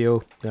kind of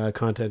video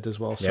content as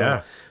well. So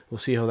yeah. We'll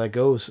see how that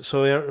goes.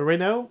 So right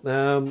now,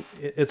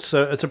 it's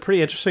a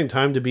pretty interesting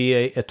time to be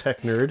a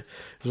tech nerd.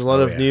 There's a lot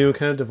of new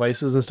kind of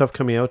devices and stuff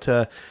coming out.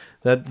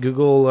 That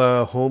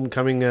Google Home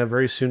coming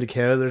very soon to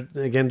Canada.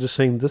 They're, again, just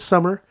saying this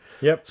summer.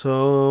 Yep.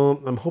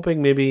 So I'm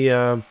hoping maybe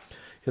in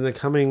the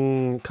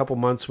coming couple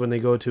months when they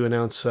go to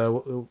announce,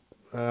 I'm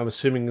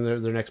assuming their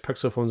next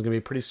Pixel phone is going to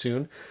be pretty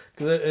soon.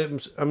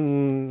 Because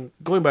I'm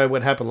going by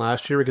what happened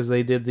last year because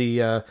they did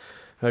the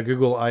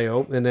Google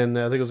I/O, and then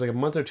I think it was like a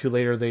month or two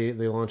later they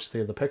launched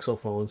the Pixel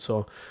phone.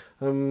 So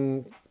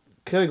I'm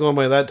kind of going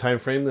by that time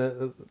frame.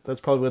 That's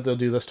probably what they'll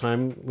do this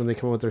time when they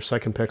come out with their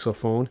second Pixel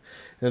phone,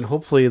 and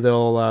hopefully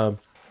they'll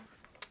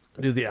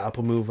do the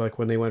Apple move like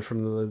when they went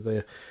from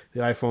the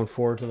iPhone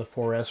 4 to the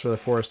 4S or the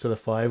 4S to the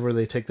 5, where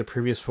they take the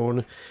previous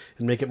phone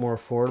and make it more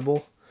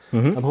affordable.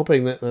 I'm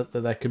hoping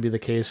that could be the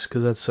case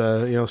because that's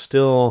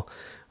still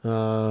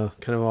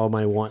kind of all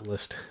my want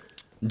list.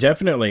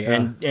 Definitely,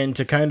 and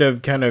to kind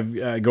of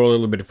go a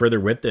little bit further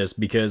with this,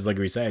 because like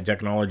we said,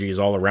 technology is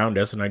all around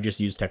us, and I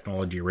just use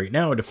technology right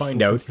now to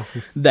find out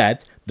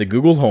that the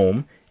Google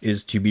Home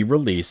is to be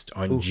released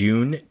on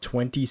June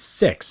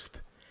 26th,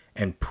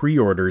 and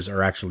pre-orders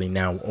are actually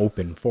now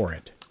open for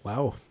it.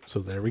 Wow! So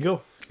there we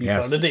go. You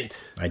Yes, found a date.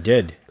 I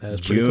did. That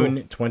is pretty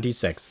June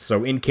 26th.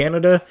 So in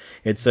Canada,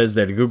 it says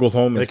that a Google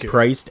Home is Thank you.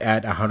 priced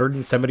at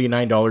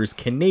 $179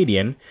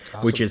 Canadian,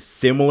 which is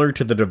similar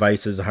to the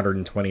device's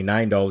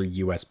 $129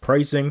 US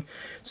pricing.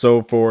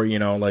 So for,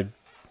 Canadian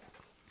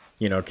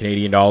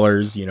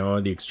dollars,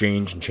 the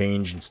exchange and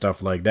change and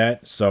stuff like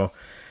that. So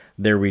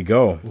there we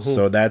go.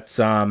 So that's,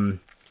 you're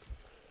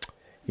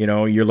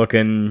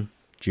looking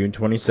June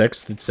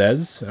 26th, it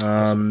says.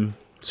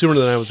 Sooner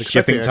than I was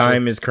expecting. Shipping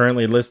time is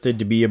currently listed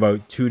to be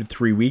about 2 to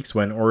 3 weeks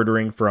when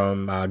ordering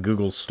from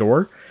Google's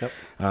store. Yep.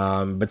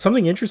 But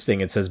something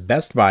interesting, it says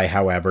Best Buy,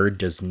 however,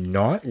 does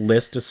not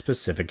list a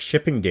specific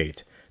shipping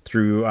date.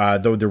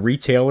 Though the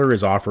retailer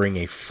is offering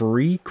a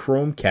free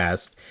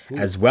Chromecast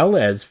as well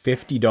as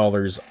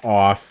 $50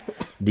 off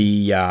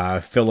the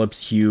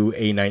Philips Hue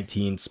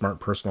A19 Smart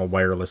Personal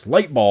Wireless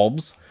light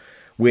bulbs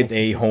with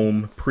a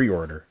home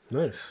pre-order.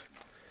 Nice.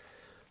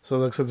 So it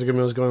looks like they're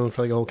going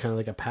for like a whole kind of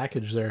like a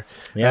package there.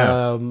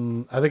 Yeah.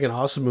 I think an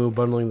awesome move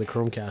bundling the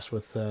Chromecast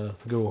with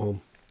Google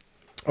Home.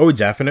 Oh,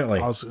 definitely.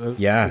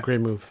 A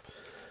great move.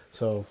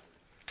 So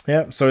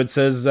yeah, so it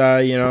says,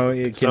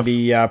 it can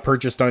be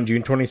purchased on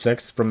June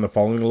 26th from the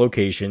following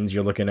locations.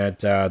 You're looking at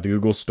the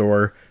Google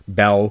Store,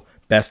 Bell,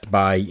 Best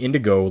Buy,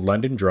 Indigo,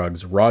 London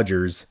Drugs,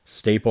 Rogers,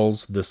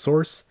 Staples, The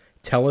Source,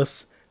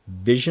 TELUS,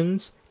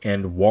 Visions,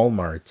 and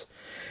Walmart.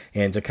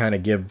 And to kind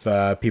of give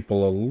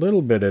people a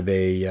little bit of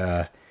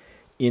a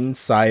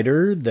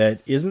insider that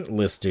isn't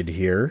listed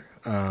here,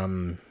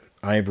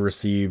 I've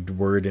received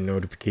word and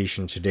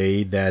notification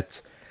today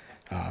that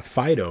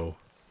Fido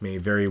may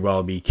very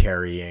well be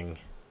carrying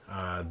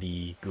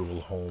the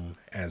Google Home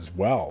as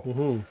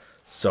well.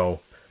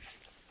 So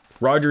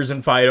Rogers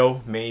and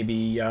Fido may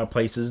be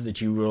places that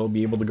you will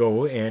be able to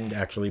go and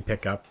actually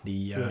pick up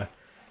the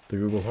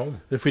Google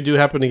Home. if we do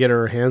happen to get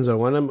our hands on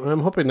one,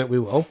 I'm hoping that we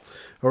will,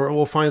 or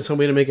we'll find some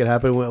way to make it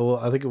happen.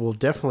 I think we'll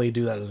definitely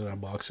do that as an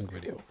unboxing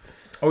video.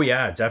 Oh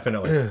yeah,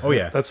 definitely. Oh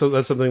yeah, That's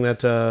something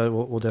that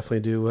we'll definitely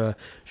do.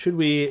 Should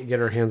we get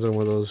our hands on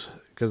one of those?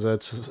 Because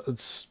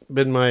it's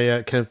been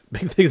my kind of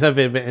big things I've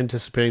been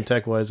anticipating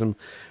tech wise. I'm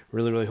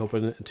really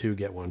hoping to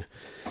get one.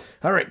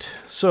 All right,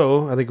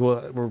 so I think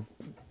we're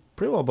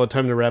pretty well about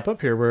time to wrap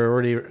up here. We're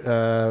already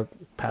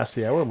past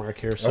the hour mark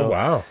here. So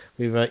wow,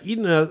 we've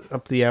eaten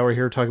up the hour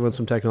here talking about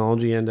some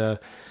technology, and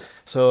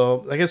so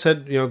like I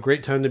said,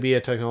 great time to be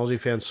a technology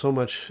fan. So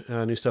much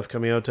new stuff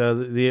coming out.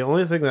 The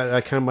only thing that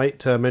I kind of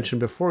might mention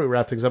before we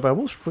wrap things up, I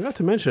almost forgot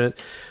to mention it,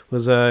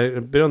 was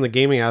a bit on the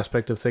gaming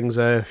aspect of things.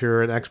 If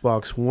you're an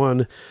Xbox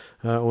One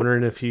owner,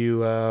 and if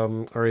you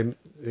are a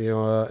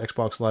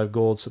Xbox Live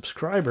Gold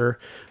subscriber,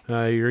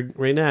 you're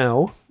right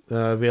now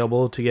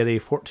available to get a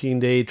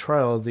 14-day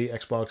trial of the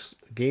Xbox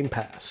Game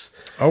Pass.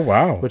 Oh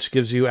wow, Which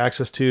gives you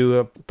access to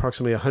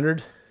approximately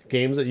 100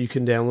 games that you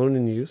can download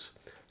and use.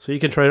 So you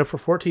can try it out for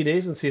 14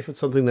 days and see if it's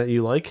something that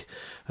you like.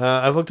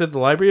 I've looked at the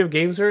library of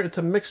games there. It's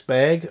a mixed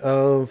bag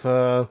of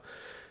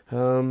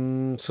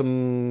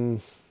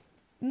some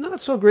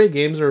not so great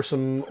games or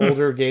some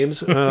older games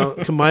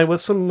combined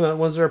with some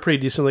ones that are pretty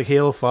decent, like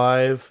Halo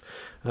 5,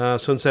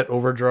 Sunset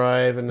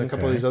Overdrive, and a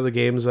couple of these other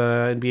games,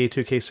 NBA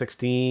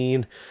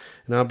 2K16.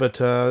 But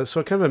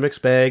so kind of a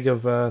mixed bag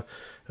of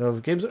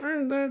of games that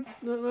are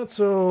not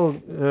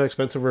so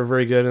expensive or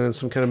very good, and then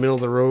some kind of middle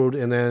of the road,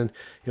 and then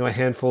a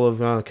handful of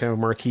kind of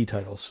marquee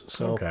titles.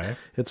 So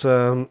it's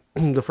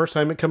the first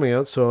time it coming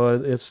out, so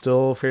it's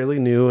still fairly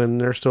new, and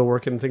they're still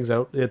working things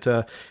out. It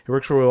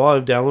works really well.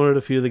 I've downloaded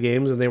a few of the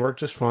games, and they work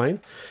just fine.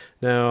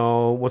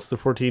 Now, what's the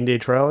 14-day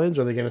trial ends?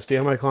 Are they going to stay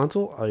on my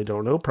console? I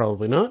don't know.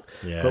 Probably not.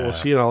 Yeah. But we'll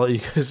see, and I'll let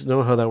you guys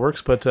know how that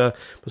works. But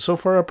so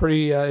far, a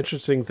pretty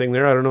interesting thing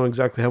there. I don't know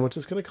exactly how much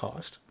it's going to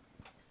cost.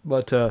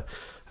 But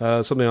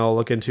something I'll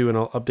look into, and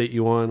I'll update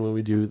you on when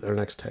we do our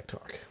next Tech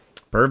Talk.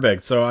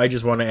 Perfect. So I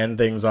just want to end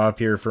things off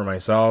here for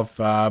myself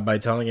by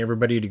telling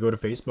everybody to go to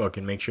Facebook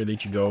and make sure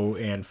that you go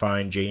and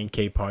find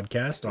J&K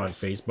Podcast on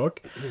Facebook.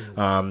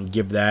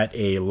 Give that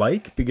a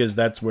like, because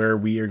that's where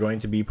we are going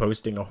to be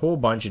posting a whole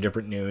bunch of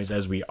different news,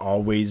 as we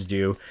always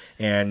do.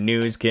 And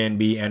news can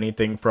be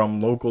anything from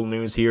local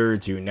news here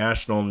to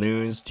national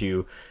news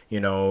to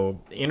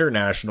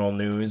international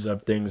news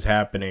of things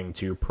happening,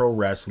 to pro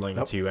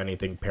wrestling, to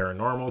anything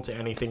paranormal, to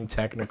anything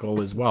technical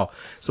as well.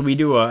 So we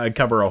do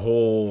cover a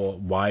whole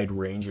wide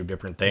range of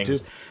different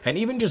things. And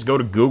even just go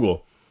to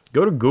Google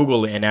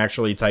and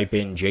actually type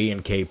in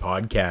J&K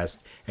Podcast,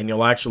 and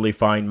you'll actually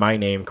find my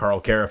name,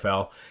 Carl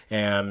Carafel,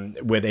 and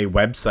with a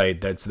website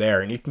that's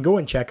there, and you can go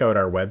and check out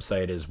our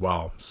website as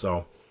well.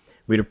 So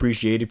we'd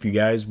appreciate if you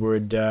guys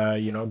would,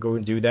 go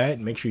and do that,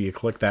 and make sure you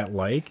click that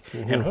like.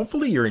 And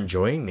hopefully you're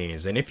enjoying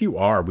these. And if you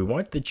are, we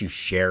want that you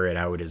share it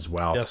out as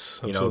well. Yes,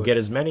 absolutely. Get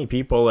as many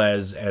people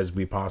as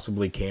we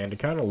possibly can to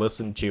kind of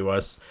listen to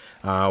us.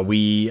 I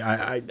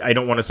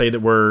don't want to say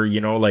that we're,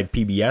 like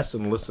PBS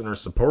and listener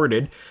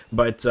supported,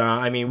 but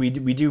we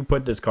do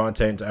put this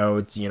content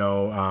out,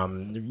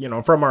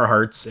 from our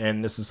hearts,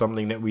 and this is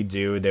something that we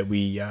do, that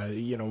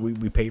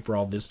we pay for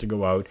all this to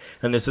go out,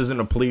 and this isn't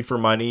a plea for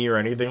money or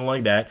anything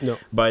like that. No.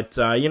 But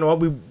you know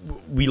what,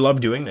 we love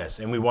doing this,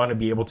 and we want to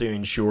be able to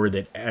ensure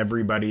that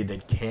everybody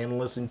that can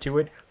listen to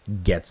it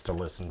gets to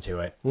listen to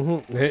it.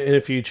 And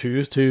if you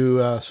choose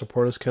to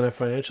support us kind of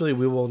financially,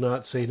 we will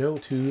not say no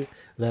to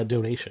that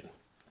donation.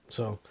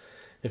 So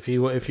if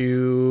you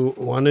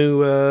want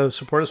to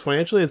support us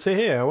financially and say,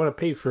 hey, I want to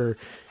pay for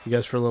you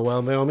guys for a little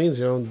while, by all means,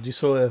 do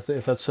so if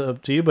that's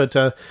up to you. But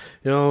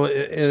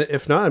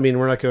if not,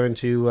 we're not going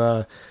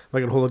to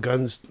hold a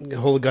gun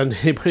to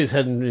anybody's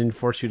head and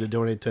force you to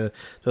donate to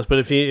us. But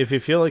if you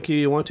feel like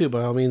you want to,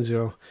 by all means,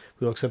 we'll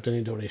accept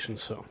any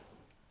donations. So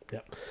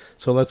yeah.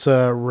 So let's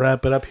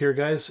wrap it up here,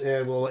 guys,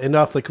 and we'll end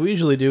off like we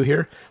usually do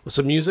here with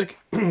some music.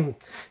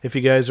 If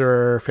you guys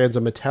are fans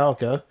of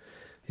Metallica,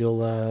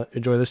 you'll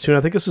enjoy this tune.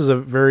 I think this is a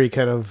very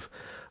kind of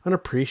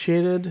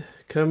unappreciated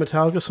kind of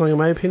Metallica song, in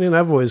my opinion.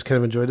 I've always kind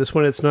of enjoyed this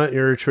one. It's not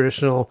your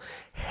traditional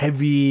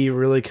heavy,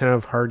 really kind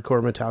of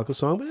hardcore Metallica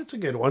song, but it's a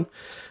good one.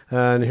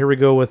 And here we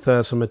go with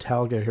some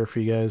Metallica here for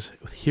you guys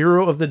with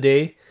Hero of the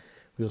Day.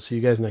 We'll see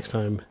you guys next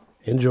time.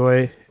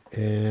 Enjoy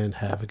and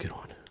have a good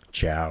one.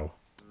 Ciao.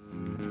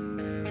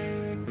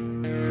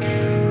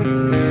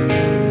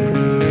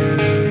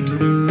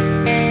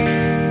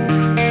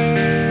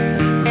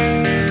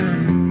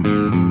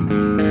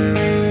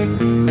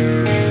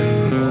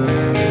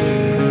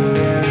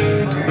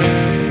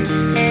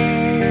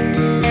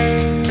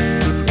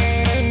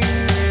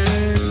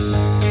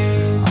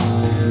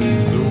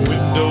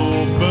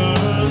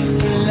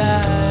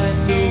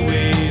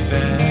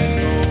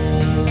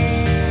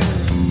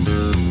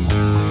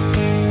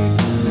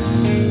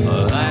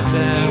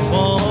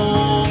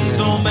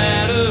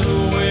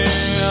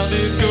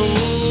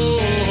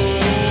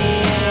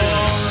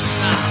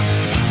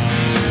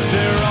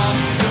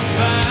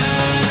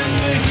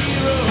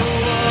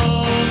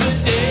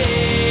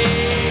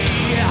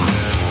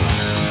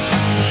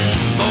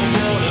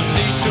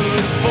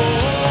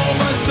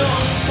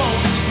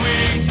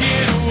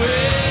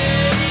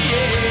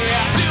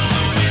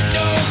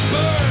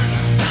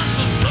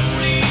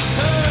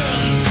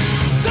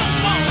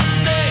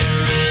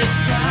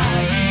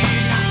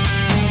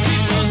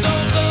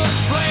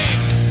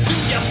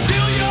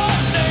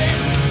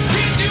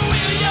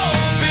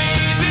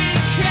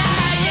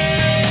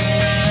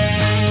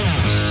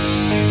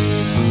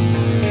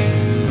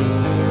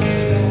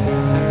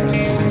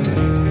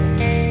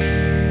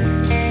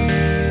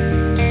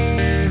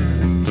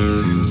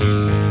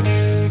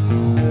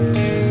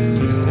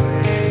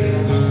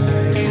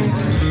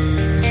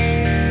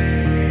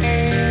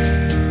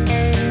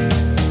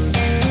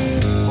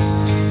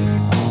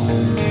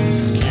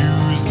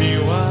 Excuse me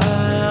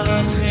while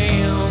I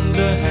tend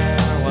the